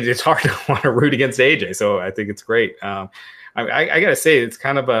 And it's hard to want to root against AJ, so I think it's great. I gotta say, it's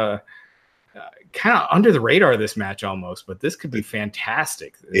kind of under the radar, this match almost, but this could be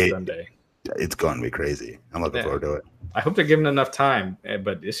fantastic Sunday. It's going to be crazy. I'm looking forward to it. I hope they're given enough time,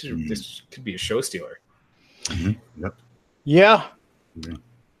 but this could be a show stealer. Mm-hmm. Yep. Yeah. Mm-hmm.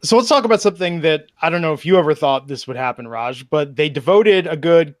 So let's talk about something that I don't know if you ever thought this would happen, Raj, but they devoted a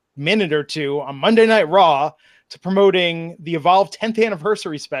good minute or two on Monday Night Raw to promoting the Evolve 10th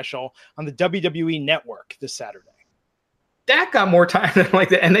anniversary special on the WWE Network this Saturday. That got more time than like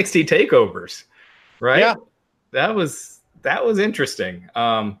the NXT takeovers, right? Yeah. That was interesting.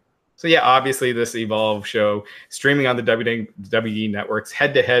 So yeah, obviously this Evolve show streaming on the WWE Networks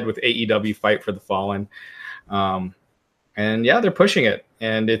head to head with AEW Fight for the Fallen. And yeah, they're pushing it.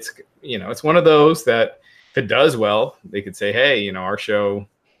 And it's, it's one of those that if it does well, they could say, hey, our show,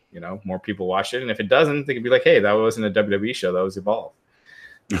 more people watch it. And if it doesn't, they could be like, hey, that wasn't a WWE show. That was Evolve.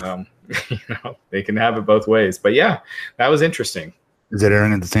 They can have it both ways. But yeah, that was interesting. Is it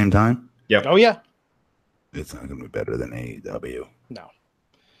airing at the same time? Yep. Oh, yeah. It's not going to be better than AEW. No.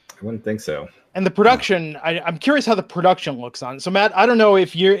 I wouldn't think so. And the production, I'm curious how the production looks on it. So, Matt, I don't know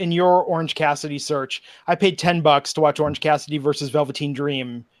if you're in your Orange Cassidy search. I paid $10 to watch Orange Cassidy versus Velveteen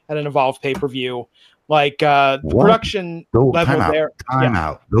Dream at an Evolve pay-per-view. Like, the production level there. Time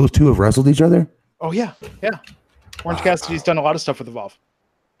out. Those two have wrestled each other? Oh, yeah. Yeah. Orange Cassidy's done a lot of stuff with Evolve.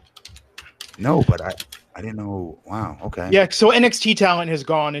 No, but I didn't know. Wow. Okay. Yeah. So NXT talent has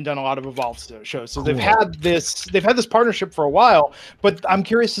gone and done a lot of Evolve shows. So they've had this partnership for a while, but I'm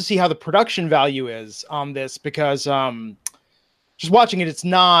curious to see how the production value is on this because just watching it, it's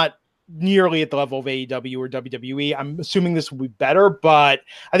not nearly at the level of AEW or WWE. I'm assuming this will be better, but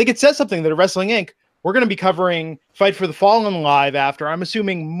I think it says something that at Wrestling Inc., we're going to be covering Fight for the Fallen live after. I'm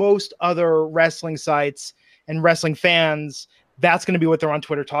assuming most other wrestling sites and wrestling fans, that's going to be what they're on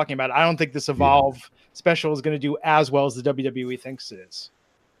Twitter talking about. I don't think this Evolve special is going to do as well as the WWE thinks it is.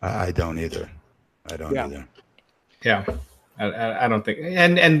 I don't either. Either. Yeah. I don't think,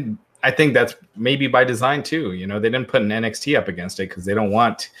 and I think that's maybe by design too. They didn't put an NXT up against it because they don't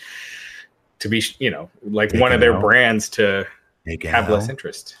want to be, like one of their brands to have less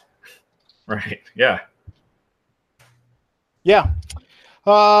interest. Right. Yeah. Yeah.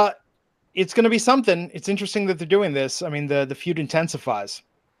 It's going to be something. It's interesting that they're doing this. I mean, the feud intensifies.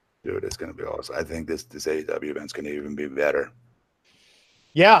 Dude, it's going to be awesome. I think this AEW event's going to even be better.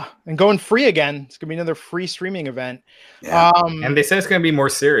 Yeah, and going free again. It's going to be another free streaming event. Yeah. And they said it's going to be more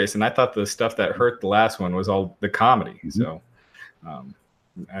serious. And I thought the stuff that hurt the last one was all the comedy. Mm-hmm. So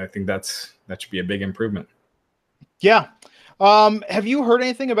I think that should be a big improvement. Yeah. Have you heard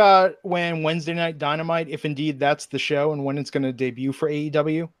anything about when Wednesday Night Dynamite, if indeed that's the show, and when it's going to debut for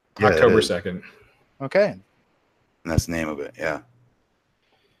AEW? Yeah, October 2nd. Okay. And that's the name of it. Yeah.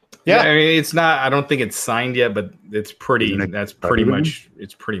 Yeah. I mean, it's not, I don't think it's signed yet, but it's pretty, it's pretty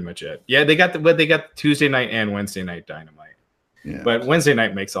much it. Yeah. They got Tuesday night and Wednesday Night Dynamite. Yeah. But Wednesday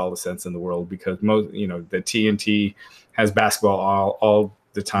night makes all the sense in the world because the TNT has basketball all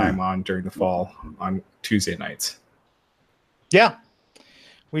the time on during the fall on Tuesday nights. Yeah.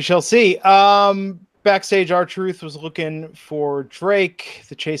 We shall see. Backstage, R-Truth was looking for Drake.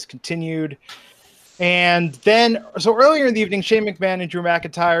 The chase continued. And then, so earlier in the evening, Shane McMahon and Drew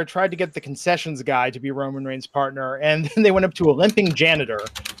McIntyre tried to get the concessions guy to be Roman Reigns' partner. And then they went up to a limping janitor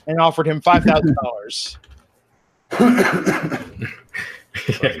and offered him $5,000.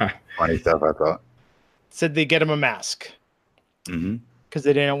 Yeah. Funny stuff, I thought. Said they'd get him a mask. Mm-hmm. Because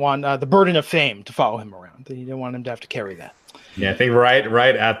they didn't want the burden of fame to follow him around. They didn't want him to have to carry that. Yeah, I think right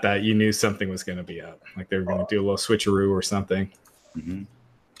at that, you knew something was going to be up. Like they were going to do a little switcheroo or something. Mm-hmm.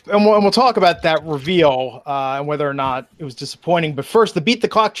 And we'll talk about that reveal and whether or not it was disappointing. But first, the Beat the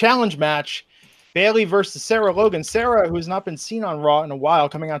Clock Challenge match Bayley versus Sarah Logan. Sarah, who has not been seen on Raw in a while,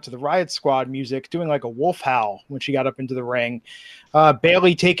 coming out to the Riot Squad music, doing like a wolf howl when she got up into the ring.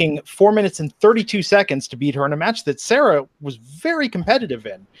 Bayley taking 4 minutes and 32 seconds to beat her in a match that Sarah was very competitive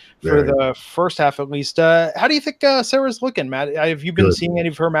in for the first half, at least. How do you think Sarah's looking, Matt? Have you been seeing any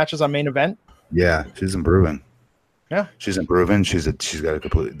of her matches on Main Event? Yeah, she's improving. Yeah, she's improving. She's got a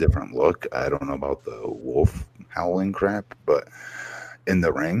completely different look. I don't know about the wolf howling crap, but in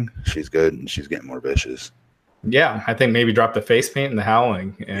the ring, she's good and she's getting more vicious. Yeah, I think maybe drop the face paint and the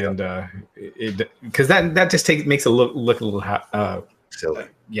howling, and because that just makes it look a little silly.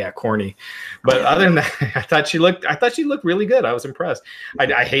 Yeah, corny. But other than that, I thought she looked really good. I was impressed.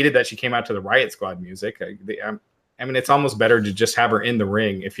 I hated that she came out to the Riot Squad music. I mean, it's almost better to just have her in the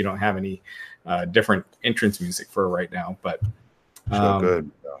ring if you don't have any different entrance music for her right now. But good.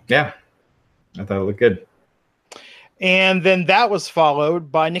 Yeah, I thought it looked good. And then that was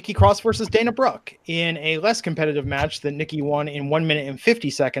followed by Nikki Cross versus Dana Brooke in a less competitive match that Nikki won in 1 minute and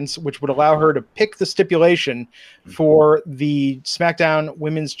 50 seconds, which would allow her to pick the stipulation for the SmackDown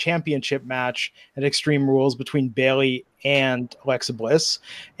Women's Championship match at Extreme Rules between Bayley and Alexa Bliss.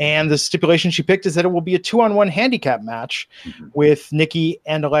 And the stipulation she picked is that it will be a 2-on-1 handicap match with Nikki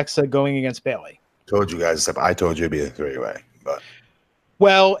and Alexa going against Bayley. Told you guys, I told you it'd be a 3-way, but.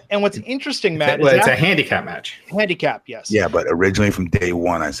 Well, and what's interesting, Matt, is it's a handicap match. Handicap, yes. Yeah, but originally from day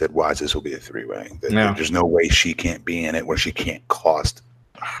one, I said, watch, this will be a 3-way. There's no way she can't be in it where she can't cost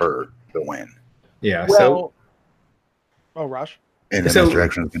her the win. Yeah, Rush. And then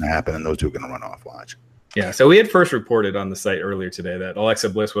misdirection is going to happen, and those two are going to run off, watch. Yeah, so we had first reported on the site earlier today that Alexa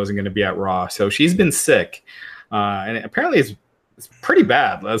Bliss wasn't going to be at Raw. So she's been sick, and apparently it's pretty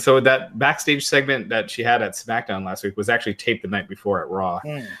bad. So that backstage segment that she had at SmackDown last week was actually taped the night before at Raw.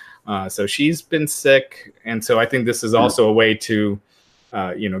 So she's been sick, and so I think this is also a way to,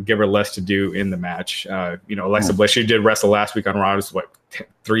 give her less to do in the match. Alexa Bliss, she did wrestle last week on Raw. It was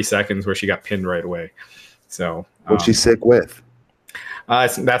 3 seconds where she got pinned right away. So what's she sick with?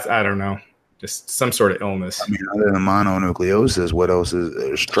 That's I don't know, just some sort of illness. I mean, other than mononucleosis, what else is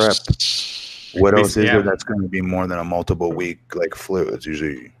strep? What else is there that's going to be more than a multiple week like flu? It's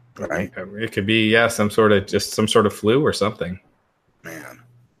usually right. It could be some sort of flu or something. Man.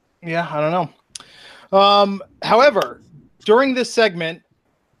 Yeah, I don't know. However, during this segment,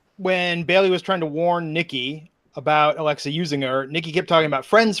 when Bayley was trying to warn Nikki about Alexa using her, Nikki kept talking about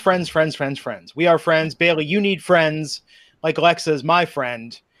friends, friends, friends, friends, friends. We are friends. Bayley, you need friends. Like Alexa is my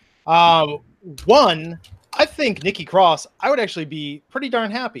friend. I think Nikki Cross, I would actually be pretty darn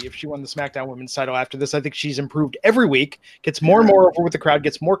happy if she won the SmackDown Women's title after this. I think she's improved every week, gets more and more over with the crowd,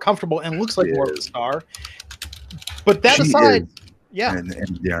 gets more comfortable, and looks like more of a star. But that aside, in an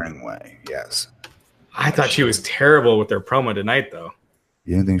endearing way, yes. I thought she was terrible with their promo tonight, though.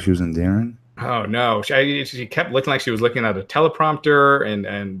 You didn't think she was endearing? Oh, no. She kept looking like she was looking at a teleprompter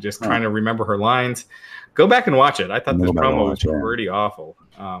and just trying to remember her lines. Go back and watch it. I thought this promo was pretty awful.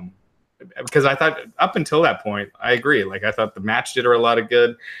 Because I thought up until that point, I agree. Like, I thought the match did her a lot of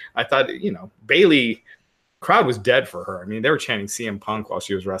good. I thought, Bayley, crowd was dead for her. I mean, they were chanting CM Punk while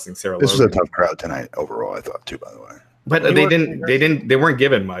she was wrestling Sarah Logan. This was a tough crowd tonight overall, I thought, too, by the way. But they weren't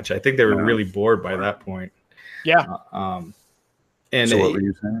given much. I think they were really bored by that point. Yeah. And so what were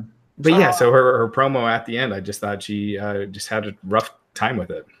you saying? But yeah, so her promo at the end, I just thought she just had a rough time with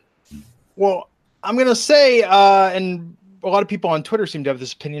it. Well, I'm going to say, and a lot of people on Twitter seem to have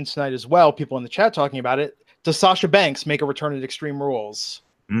this opinion tonight as well. People in the chat talking about it. Does Sasha Banks make a return at Extreme Rules?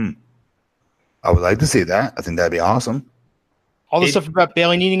 I would like to see that. I think that'd be awesome. All the stuff about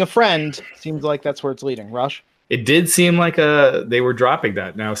Bayley needing a friend seems like that's where it's leading. Rush? It did seem like they were dropping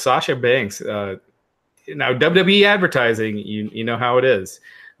that. Now, Sasha Banks, now WWE advertising, you know how it is.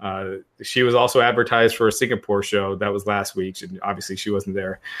 She was also advertised for a Singapore show that was last week. And obviously, she wasn't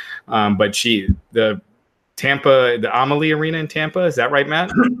there. But the Amalie Arena in Tampa, is that right,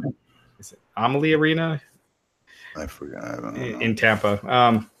 Matt? Is it Amalie Arena? I forgot. I don't know. In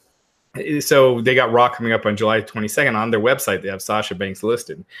Tampa. So they got Raw coming up on July 22nd. On their website, they have Sasha Banks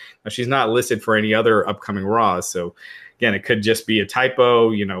listed. Now, she's not listed for any other upcoming Raws. So, again, it could just be a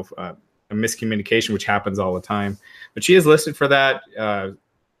typo, a miscommunication, which happens all the time. But she is listed for that.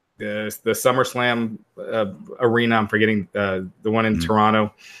 The SummerSlam arena, I'm forgetting the one in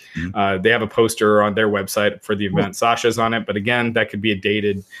Toronto. They have a poster on their website for the event. Sasha's on it, but again, that could be a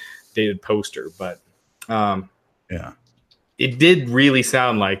dated poster. But it did really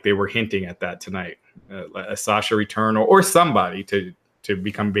sound like they were hinting at that tonight, a Sasha return or somebody to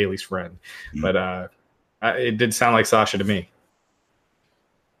become Bayley's friend. But it did sound like Sasha to me.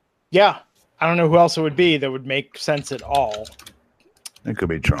 Yeah, I don't know who else it would be that would make sense at all. It could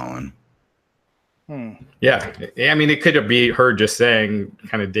be trolling. Yeah. I mean, it could be her just saying,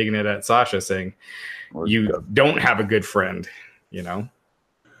 kind of digging it at Sasha, saying, you don't have a good friend, you know?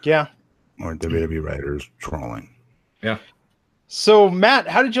 Yeah. Or WWE writers trolling. Yeah. So, Matt,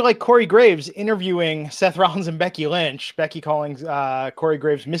 how did you like Corey Graves interviewing Seth Rollins and Becky Lynch? Becky calling Corey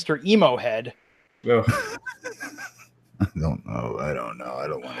Graves Mr. Emo Head. Oh. I don't know. I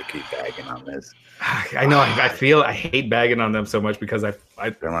don't want to keep bagging on this. I know. I hate bagging on them so much because I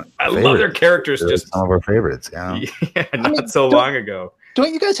love their characters. They're just some of our favorites. Yeah. So long ago.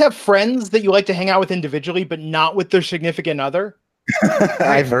 Don't you guys have friends that you like to hang out with individually, but not with their significant other?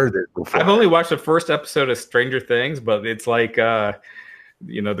 I've heard it before. I've only watched the first episode of Stranger Things, but it's like,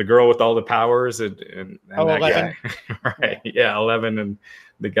 the girl with all the powers and that 11. guy. Right. Yeah. 11 and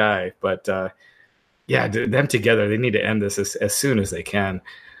the guy. But, them together, they need to end this as soon as they can.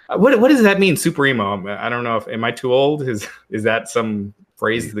 What does that mean, super emo? I don't know. Am I too old? Is that some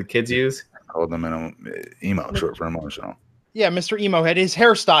phrase the kids use? I called them emo, short for emotional. Yeah, Mr. Emo Head. His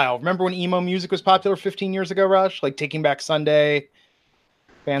hairstyle. Remember when emo music was popular 15 years ago, Rush? Like Taking Back Sunday.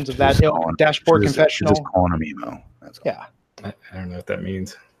 Fans of that. Dashboard Confessional. Just calling him emo. That's all. Yeah. I don't know what that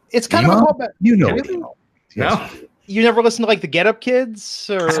means. It's kind of a callback. You know what emo. Yes. No. You never listened to like the Get Up Kids?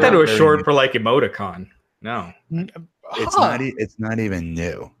 Or... I thought it was short for like emoticon. No. It's not even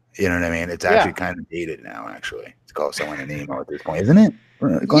new. You know what I mean? It's actually kind of dated now, actually. It's called someone an emo at this point, isn't it?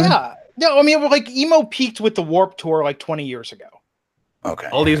 Yeah. No, I mean, like emo peaked with the Warped Tour like 20 years ago. Okay.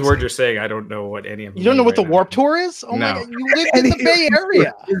 All these words you're saying, I don't know what any of them. You don't know what the Warped Tour is? Oh my God. You lived in the Bay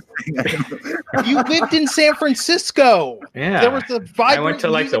Area. You lived in San Francisco. Yeah. There was the vibrant I went to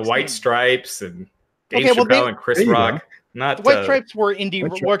like the White Stripes and Dave Chappelle and Chris Rock. Not the White Stripes were indie,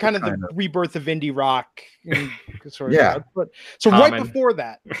 were kind of the rebirth of indie rock. Sort of so Common. Right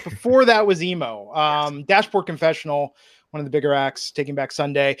before that was emo. Dashboard Confessional, one of the bigger acts, Taking Back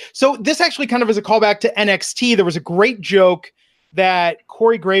Sunday. So this actually kind of is a callback to NXT. There was a great joke that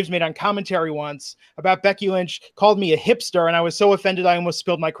Corey Graves made on commentary once about Becky Lynch called me a hipster, and I was so offended I almost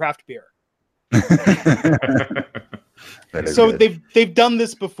spilled my craft beer. So they've done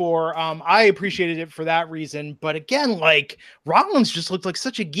this before. I appreciated it for that reason, but again, like Rollins just looked like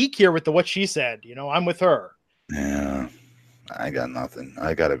such a geek here with the what she said. You know, I'm with her. Yeah, I got nothing.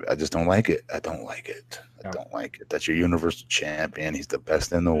 I just don't like it. I don't like it. That's your Universal Champion. He's the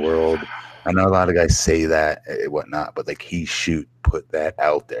best in the world. I know a lot of guys say that and whatnot, but like put that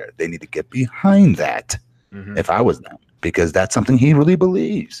out there. They need to get behind that. Mm-hmm. If I was them, because that's something he really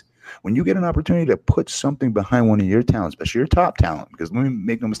believes. When you get an opportunity to put something behind one of your talents, especially your top talent, because let me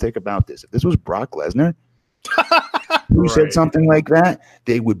make no mistake about this. If this was Brock Lesnar, who said something like that,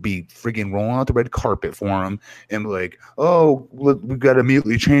 they would be friggin' rolling out the red carpet for him and be like, "Oh, we got to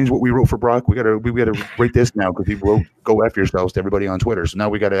immediately change what we wrote for Brock. We got to write this now because he wrote "Go F yourselves" to everybody on Twitter. So now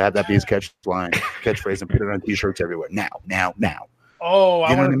we got to have that be his catchphrase, and put it on T-shirts everywhere. Now. Oh,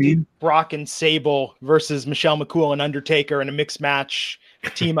 I want to see Brock and Sable versus Michelle McCool and Undertaker in a mixed match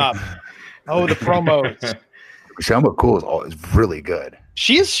team up. Oh, the promos. Michelle McCool is really good.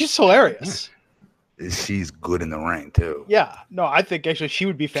 She's hilarious. She's good in the ring too. Yeah, no, I think actually she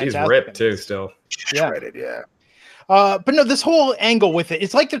would be fantastic. She's ripped too, still. She's shredded, yeah. But no, this whole angle with it,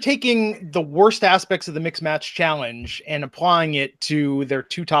 it's like they're taking the worst aspects of the mixed match challenge and applying it to their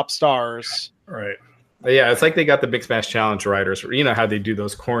two top stars. Right. Yeah, it's like they got the Mixed Match Challenge writers. You know how they do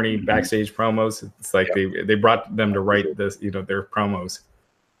those corny backstage promos? It's like they brought them to write this, their promos.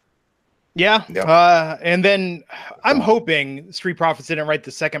 Yeah. And then I'm hoping Street Profits didn't write the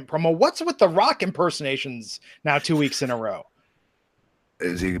second promo. What's with the Rock impersonations now 2 weeks in a row?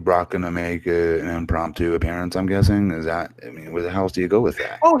 Is he Brock going to make an impromptu appearance, I'm guessing? Where the hell do you go with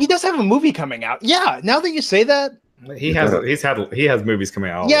that? Oh, he does have a movie coming out. Yeah, now that you say that. He has movies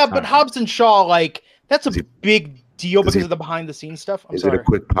coming out all the time. But Hobbs and Shaw, like, that's a big deal because of the behind-the-scenes stuff. Is it a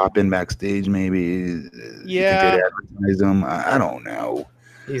quick pop-in backstage, maybe? Yeah. You advertise him? I don't know.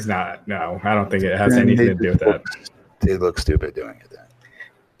 He's not. No, I don't think it has anything to do with that. They look stupid doing it then.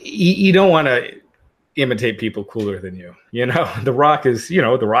 You don't want to imitate people cooler than you. The Rock is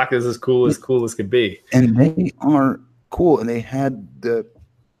as cool as could be. And they are cool, and they had the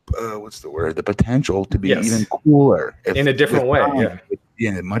the potential to be even cooler in a different way.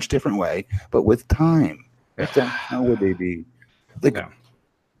 In a much different way, but with time. How would they be? Like,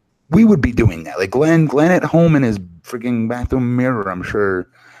 we would be doing that. Like Glenn at home in his freaking bathroom mirror, I'm sure,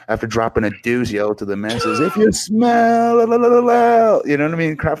 after dropping a deuce, yell to the masses, "If you smell, you know what I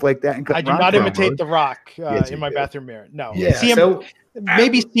mean?" Crap like that. I do not imitate The Rock in my bathroom mirror. No. Yeah.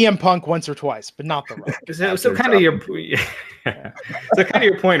 Maybe CM Punk once or twice, but not The Rock. So kind of your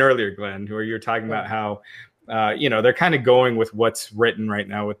point earlier, Glenn, where you're talking about how they're kind of going with what's written right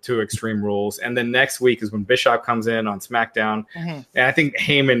now with 2 Extreme Rules. And then next week is when Bischoff comes in on SmackDown. Mm-hmm. And I think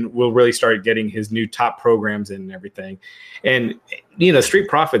Heyman will really start getting his new top programs in and everything. And, Street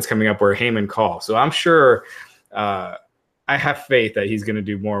Profits coming up where Heyman calls. So I'm sure I have faith that he's going to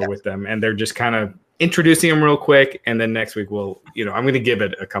do more with them. And they're just kind of introducing him real quick. And then next week, I'm going to give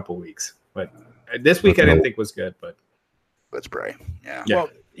it a couple weeks. But this week I didn't think was good. But let's pray. Yeah. Well,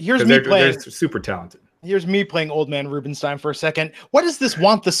 here's me playing. They're super talented. Here's me playing Old Man Rubenstein for a second. What is this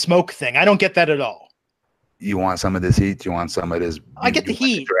want the smoke thing? I don't get that at all. You want some of this heat? You want some of this? I get the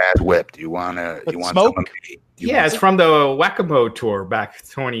heat. Your ass whipped. You want smoke? Some of the heat. It's from the Whack-A-Mole tour back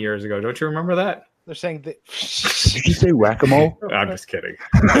 20 years ago. Don't you remember that? They're saying that. Did you say Whack-A-Mole? I'm just kidding.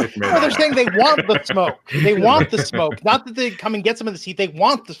 They're saying they want the smoke. They want the smoke. Not that they come and get some of the heat. They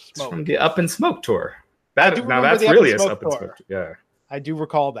want the smoke. It's from the Up in Smoke tour. That's really a Up in Smoke. Yeah, I do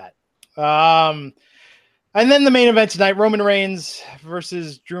recall that. And then the main event tonight, Roman Reigns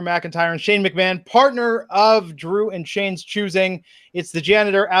versus Drew McIntyre and Shane McMahon, partner of Drew and Shane's choosing. It's the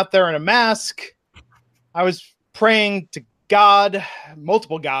janitor out there in a mask. I was praying to God,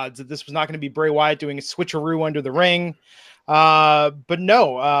 multiple gods, that this was not going to be Bray Wyatt doing a switcheroo under the ring. But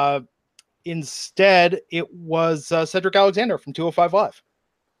no, instead it was Cedric Alexander from 205 Live.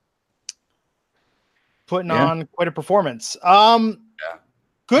 Putting on quite a performance. Good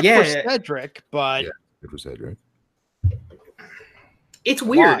for Cedric, but... Yeah. For Cedric. It's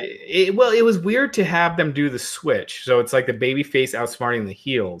weird. It was weird to have them do the switch. So it's like the babyface outsmarting the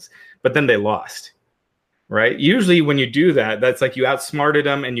heels, but then they lost. Right? Usually when you do that, that's like you outsmarted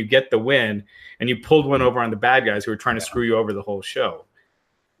them and you get the win, and you pulled one over on the bad guys who were trying to screw you over the whole show.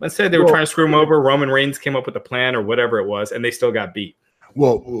 Let's say they were trying to screw him over. Roman Reigns came up with a plan or whatever it was, and they still got beat.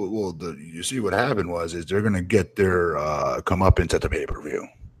 Well, you see what happened is they're going to get their comeuppance at the pay-per-view.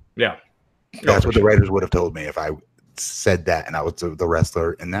 Yeah. That's what the writers would have told me if I said that and I was the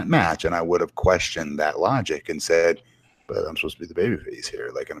wrestler in that match, and I would have questioned that logic and said, but I'm supposed to be the babyface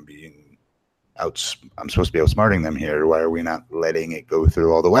here. Like I'm supposed to be outsmarting them here. Why are we not letting it go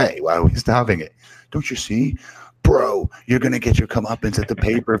through all the way? Why are we stopping it? Don't you see? Bro, you're going to get your comeuppance at the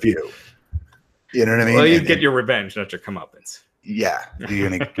pay-per-view. You know what I mean? Well, you get your revenge, not your comeuppance. Yeah. You're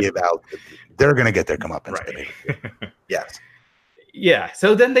going to give out. They're going to get their comeuppance at the pay-per-view. Yes. Yeah,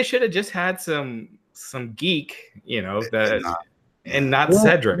 so then they should have just had some geek, and not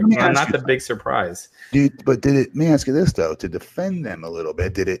Cedric, not the big surprise. Dude, but let me ask you this though, to defend them a little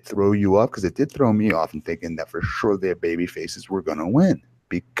bit, did it throw you off? Because it did throw me off in thinking that for sure their baby faces were going to win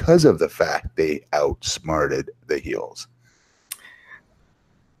because of the fact they outsmarted the heels.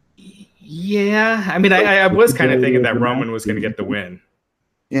 Yeah, I mean, I was kind of thinking that Roman was going to get the win.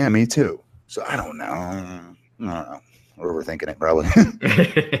 Yeah, me too. So I don't know. Overthinking it probably.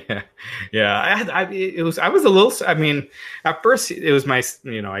 I was a little, I mean, at first it was my,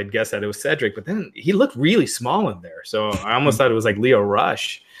 I'd guess that it was Cedric, but then he looked really small in there. So I almost thought it was like Leo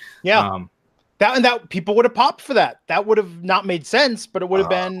Rush. Yeah. That people would have popped for that. That would have not made sense, but it would have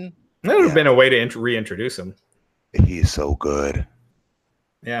been. That would have been a way to reintroduce him. He's so good.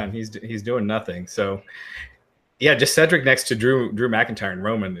 Yeah. And he's doing nothing. So yeah, just Cedric next to Drew McIntyre and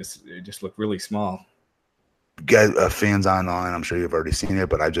Roman it just looked really small. Guys, fans online, I'm sure you've already seen it,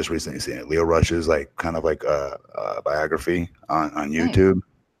 but I've just recently seen it. Leo Rush's kind of like a biography on YouTube.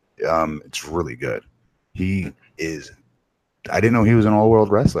 It's really good. He is. I didn't know he was an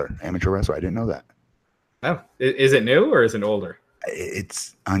all-world wrestler, amateur wrestler. I didn't know that. Oh, is it new or is it older?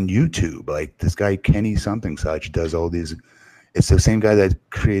 It's on YouTube. Like this guy Kenny something such does all these. It's the same guy that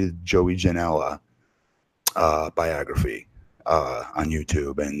created Joey Janela biography. On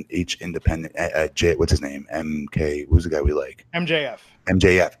YouTube, and each independent what's his name? MK. Who's the guy we like? MJF.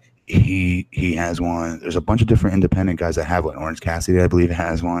 He has one. There's a bunch of different independent guys that have one. Orange Cassidy, I believe,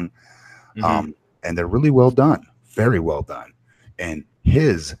 has one. Mm-hmm. And they're really well done, very well done. And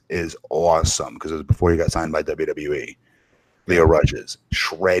his is awesome because it was before he got signed by WWE. Leo Rush's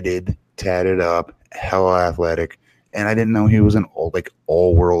shredded, tatted up, hella athletic, and I didn't know he was an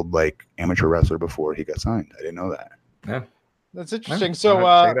all world amateur wrestler before he got signed. I didn't know that. Yeah. That's interesting. So,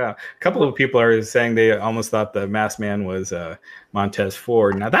 check it out. A couple of people are saying they almost thought the Masked Man was Montez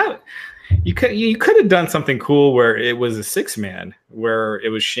Ford. Now that you could have done something cool where it was a 6-man, where it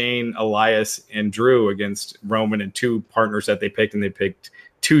was Shane, Elias, and Drew against Roman and 2 partners that they picked, and they picked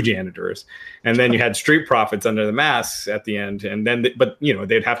 2 janitors, and then you had Street Profits under the masks at the end, and then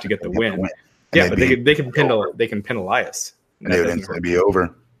they'd have to get the win. Yeah, but they can pin Elias. And they would instantly be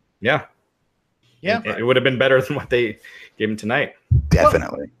over. Yeah. Yeah, it would have been better than what they gave him tonight.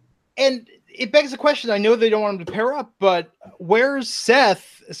 Definitely. Well, and it begs the question. I know they don't want him to pair up, but where's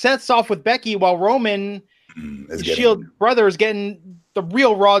Seth? Seth's off with Becky while Roman Shield brother is getting the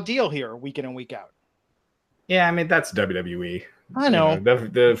real raw deal here, week in and week out. Yeah, I mean, that's WWE. I know.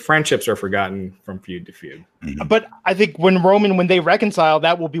 The friendships are forgotten from feud to feud. But I think when they reconcile,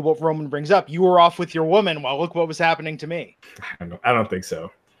 that will be what Roman brings up. You were off with your woman. Well, look what was happening to me. I don't think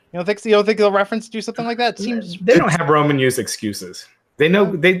so. You don't think they'll reference do something like that? They don't have Roman use excuses. They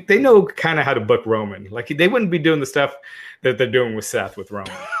know kind of how to book Roman. Like they wouldn't be doing the stuff that they're doing with Seth with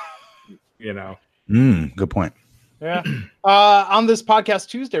Roman. Good point. Yeah. On this podcast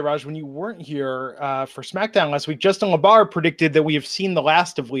Tuesday, Raj, when you weren't here for SmackDown last week, Justin LaBar predicted that we have seen the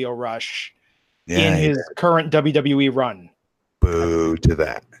last of Lio Rush in his current WWE run. Boo to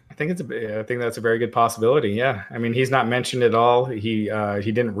that. I think that's a very good possibility. Yeah. I mean, he's not mentioned at all. He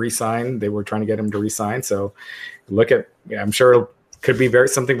didn't re-sign. They were trying to get him to re-sign. So I'm sure it could be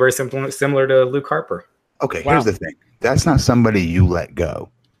something very similar to Luke Harper. Okay. Wow. Here's the thing. That's not somebody you let go.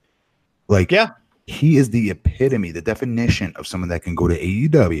 He is the epitome, the definition of someone that can go to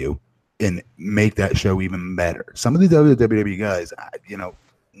AEW and make that show even better. Some of the WWE guys,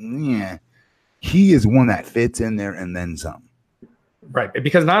 he is one that fits in there and then some. Right,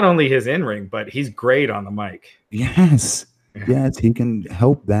 because not only his in-ring, but he's great on the mic. Yes, yes, he can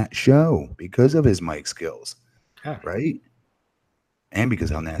help that show because of his mic skills, right? And because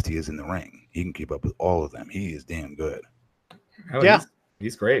how nasty he is in the ring. He can keep up with all of them. He is damn good.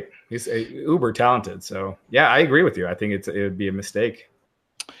 He's great. He's uber talented. So, yeah, I agree with you. I think it would be a mistake.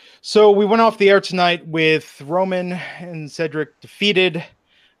 So we went off the air tonight with Roman and Cedric defeated,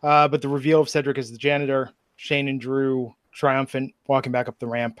 but the reveal of Cedric as the janitor, Shane and Drew triumphant, walking back up the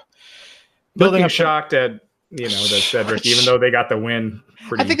ramp. Building up shocked at that Cedric, even though they got the win.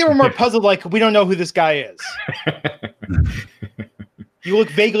 I think they were more puzzled, like, we don't know who this guy is. You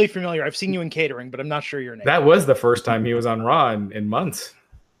look vaguely familiar. I've seen you in catering, but I'm not sure your name. That was the first time he was on Raw in months.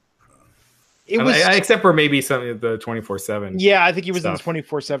 Except for maybe some of the 24/7. Yeah, I think he was in the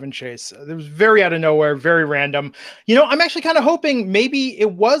 24/7 chase. It was very out of nowhere, very random. I'm actually kind of hoping maybe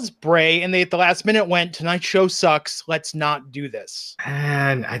it was Bray, and they at the last minute went, "Tonight's show sucks. Let's not do this."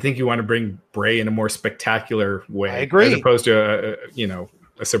 And I think you want to bring Bray in a more spectacular way. I agree, as opposed to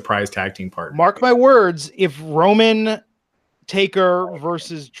a surprise tag team partner. Mark my words: if Roman, Taker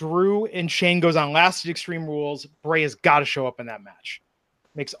versus Drew and Shane goes on Lasted Extreme Rules, Bray has got to show up in that match.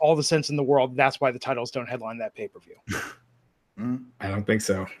 Makes all the sense in the world. That's why the titles don't headline that pay-per-view. I don't think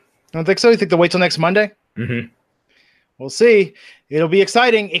so. I don't think so? You think they'll wait till next Monday? Mm-hmm. We'll see. It'll be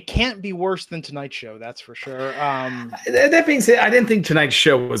exciting. It can't be worse than tonight's show, that's for sure. That being said, I didn't think tonight's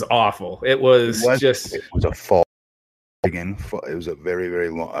show was awful. It was a fall. Again, it was a very, very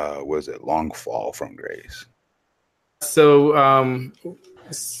long, long fall from grace. So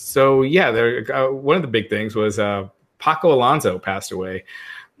yeah, one of the big things was Paco Alonso passed away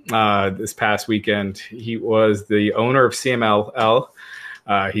this past weekend. He was the owner of CMLL.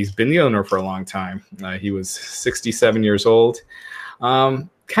 He's been the owner for a long time. He was 67 years old. Kind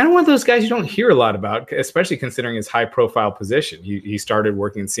of one of those guys you don't hear a lot about, especially considering his high-profile position. He started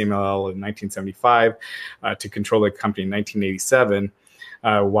working in CMLL in 1975 to control the company in 1987.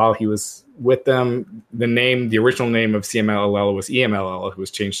 While he was with them, the original name of CMLL was EMLL, who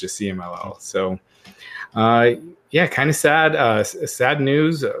was changed to CMLL. So, kind of sad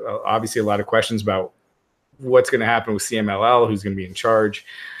news. Obviously, a lot of questions about what's going to happen with CMLL, who's going to be in charge.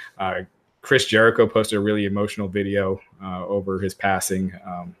 Chris Jericho posted a really emotional video over his passing.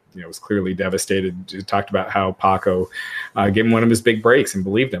 Was clearly devastated. He talked about how Paco gave him one of his big breaks and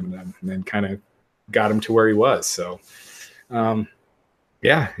believed him, and then kind of got him to where he was. So.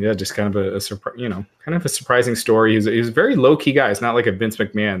 Just kind of a surprising story. He was a very low key guy. It's not like a Vince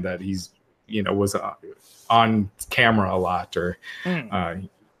McMahon that he's was on camera a lot or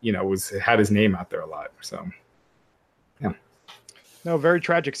had his name out there a lot. So yeah, no, very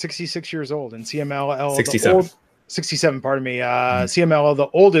tragic. 66 years old in CMLL. 67. Pardon me. CMLL, the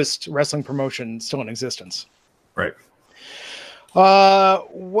oldest wrestling promotion still in existence. Right.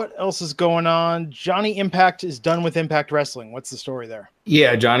 What else is going on? Johnny Impact is done with Impact Wrestling. What's the story there?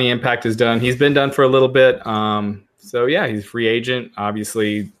 Yeah, Johnny Impact is done. He's been done for a little bit. So yeah, he's a free agent.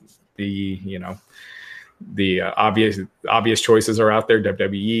 Obviously, the obvious choices are out there: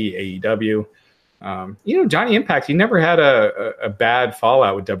 WWE, AEW. Johnny Impact, he never had a bad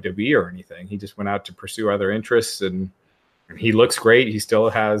fallout with WWE or anything. He just went out to pursue other interests, and he looks great. He still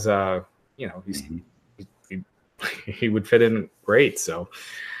has, he would fit in great. So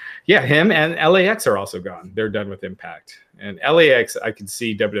yeah, him and LAX are also gone. They're done with Impact. And LAX, I could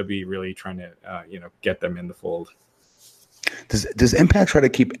see WWE really trying to, get them in the fold. Does Impact try to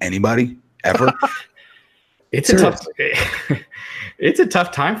keep anybody ever? It's a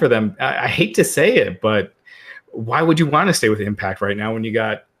tough time for them. I hate to say it, but why would you want to stay with Impact right now when you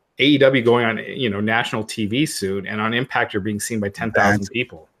got AEW going on, national TV soon, and on Impact you're being seen by 10,000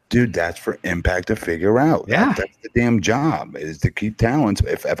 people? Dude, that's for Impact to figure out. Yeah. That's the damn job, is to keep talents.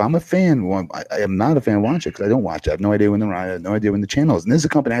 If I'm a fan, well, I am not a fan watching because I don't watch it. I have no idea when they're on. I have no idea when the channel is. And this is a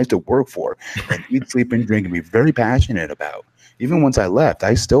company I used to work for and eat, sleep, and drink and be very passionate about. Even once I left,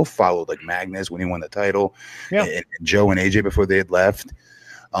 I still followed like Magnus when he won the title, and Joe and AJ before they had left.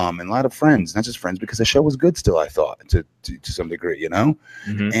 And a lot of friends, not just friends, because the show was good still, I thought, to some degree,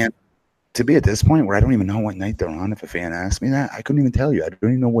 And to be at this point where I don't even know what night they're on, if a fan asked me that, I couldn't even tell you. I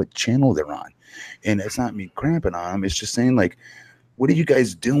don't even know what channel they're on. And it's not me cramping on them. It's just saying, like, what are you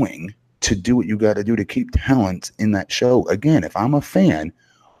guys doing to do what you got to do to keep talent in that show? Again, if I'm a fan,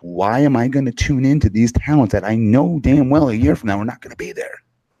 why am I going to tune into these talents that I know damn well a year from now are not going to be there?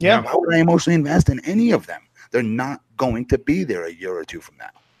 Yeah. Why would I emotionally invest in any of them? They're not going to be there a year or two from now.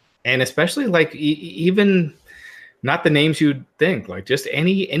 And especially like even not the names you'd think, like just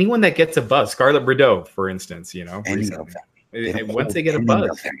anyone that gets a buzz. Scarlett Bordeaux, for instance, any of them. Once they get a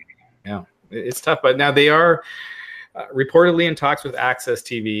buzz, it's tough. But now they are reportedly in talks with Access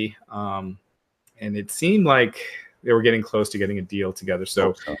TV, and it seemed like they were getting close to getting a deal together.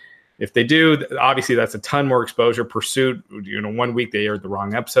 So if they do, obviously that's a ton more exposure. Pursuit, 1 week they aired the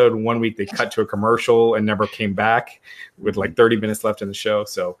wrong episode. 1 week they cut to a commercial and never came back with like 30 minutes left in the show.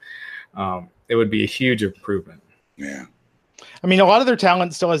 So it would be a huge improvement. Yeah. I mean, a lot of their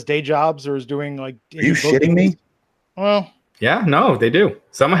talent still has day jobs or is doing like. Are you shitting me? Well, yeah, no, they do.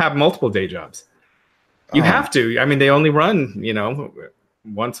 Some have multiple day jobs. You have to. I mean, they only run,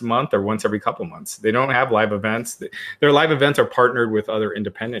 once a month or once every couple months. They don't have live events. Their live events are partnered with other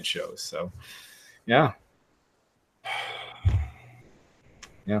independent shows. So, yeah.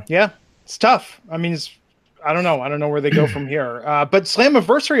 Yeah. It's tough. I mean, I don't know. I don't know where they go from here. But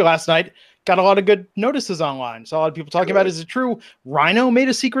Slammiversary last night got a lot of good notices online. So a lot of people talking about, is it true Rhino made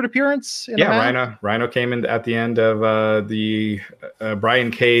a secret appearance? Rhino came in at the end of the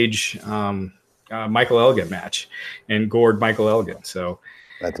Brian Cage Michael Elgin match and gored Michael Elgin. So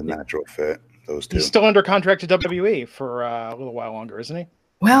that's a natural fit. Those two. He's still under contract to WWE for a little while longer, isn't he?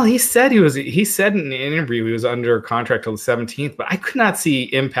 Well, he said he said in an interview he was under contract till the 17th, but I could not see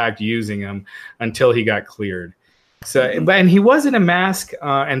Impact using him until he got cleared. So, and he was in a mask,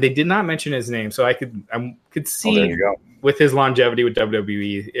 and they did not mention his name. So I could see with his longevity with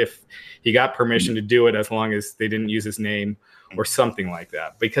WWE if he got permission to do it, as long as they didn't use his name or something like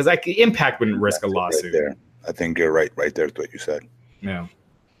that. Because Impact wouldn't risk a lawsuit. Right, I think you're right there with what you said. Yeah.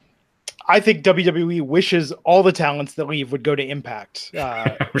 I think WWE wishes all the talents that leave would go to Impact.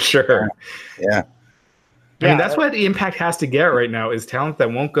 Sure. Yeah. I mean, that's what Impact has to get right now is talent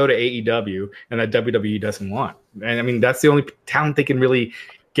that won't go to AEW and that WWE doesn't want. And I mean, that's the only talent they can really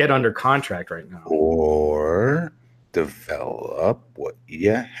get under contract right now. Or develop what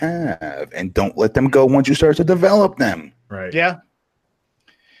you have and don't let them go once you start to develop them. Right. Yeah.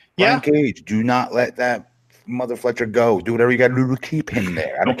 Brian Cage, do not let that Mother Fletcher go. Do whatever you got to do to keep him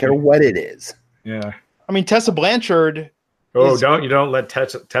there. I don't care what it is. Yeah. I mean, Tessa Blanchard. Oh, don't let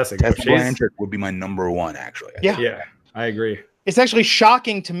Tessa go. Tessa Blanchard would be my number one, actually. Yeah, I agree. It's actually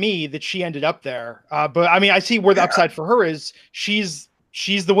shocking to me that she ended up there. But I mean, I see where the upside for her is. She's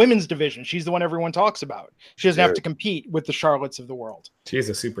the women's division. She's the one everyone talks about. She doesn't have to compete with the Charlottes of the world. She's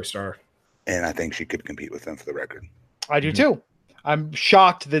a superstar. And I think she could compete with them, for the record. I do too. I'm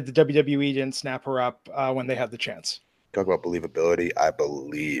shocked that the WWE didn't snap her up when they had the chance. Talk about believability. I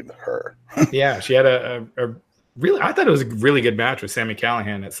believe her. Yeah, she had a really, I thought it was a really good match with Sami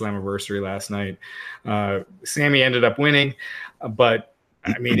Callihan at Slammiversary last night. Sami ended up winning, but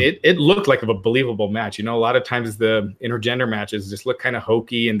I mean, it looked like a believable match. A lot of times the intergender matches just look kind of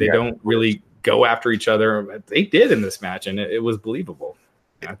hokey and they don't really go after each other. But they did in this match, and it was believable.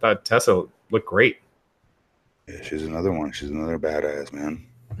 I thought Tessa looked great. Yeah, she's another one. She's another badass, man.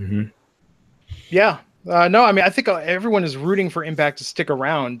 Mm-hmm. Yeah. No, I mean, I think everyone is rooting for Impact to stick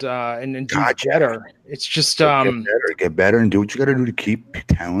around and do better. It's just get better and do what you got to do to keep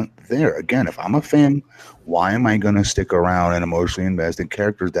talent there. Again, if I'm a fan, why am I going to stick around and emotionally invest in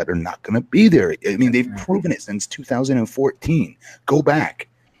characters that are not going to be there? I mean, they've proven it since 2014. Go back.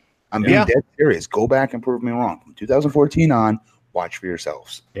 I'm being dead serious. Go back and prove me wrong. From 2014 on, watch for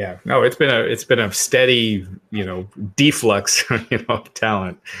yourselves. Yeah, no, it's been a steady, deflux, of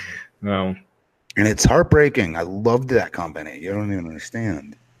talent. And it's heartbreaking. I loved that company. You don't even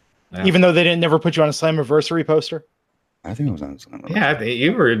understand. Yeah. Even though they didn't never put you on a Slammiversary poster? I think it was on Slammiversary. Yeah,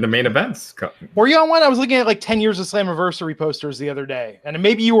 you were in the main events. Were you on one? I was looking at like 10 years of Slammiversary posters the other day. And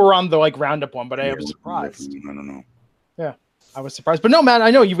maybe you were on the Roundup one, but I was surprised. I don't know. Yeah. I was surprised. But no, Matt,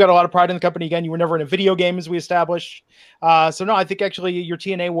 I know you've got a lot of pride in the company. Again, you were never in a video game, as we established. So no, I think actually your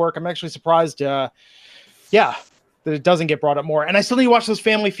TNA work, I'm actually surprised. That it doesn't get brought up more. And I still need to watch those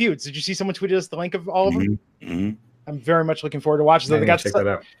Family Feuds. Did you see someone tweeted us the link of all of them? Mm-hmm. I'm very much looking forward to watching them. Check that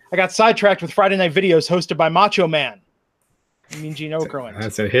out. I got sidetracked with Friday Night Videos hosted by Macho Man. I mean, Gene Okerlund.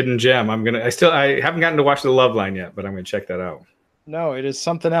 That's a hidden gem. I haven't gotten to watch the Love Line yet, but I'm going to check that out. No, it is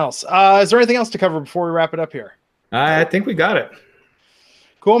something else. Is there anything else to cover before we wrap it up here? I think we got it.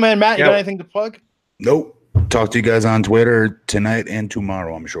 Cool, man. Matt, you got anything to plug? Nope. Talk to you guys on Twitter tonight and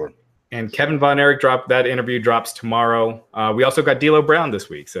tomorrow, I'm sure. And Kevin Von Erich that interview drops tomorrow. We also got D'Lo Brown this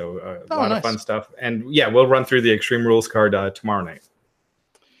week, so a lot of fun stuff. And we'll run through the Extreme Rules card tomorrow night.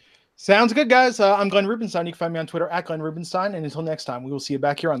 Sounds good, guys. I'm Glenn Rubenstein. You can find me on Twitter at Glenn Rubenstein. And until next time, we will see you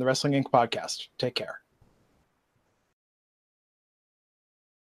back here on the Wrestling Inc. podcast. Take care.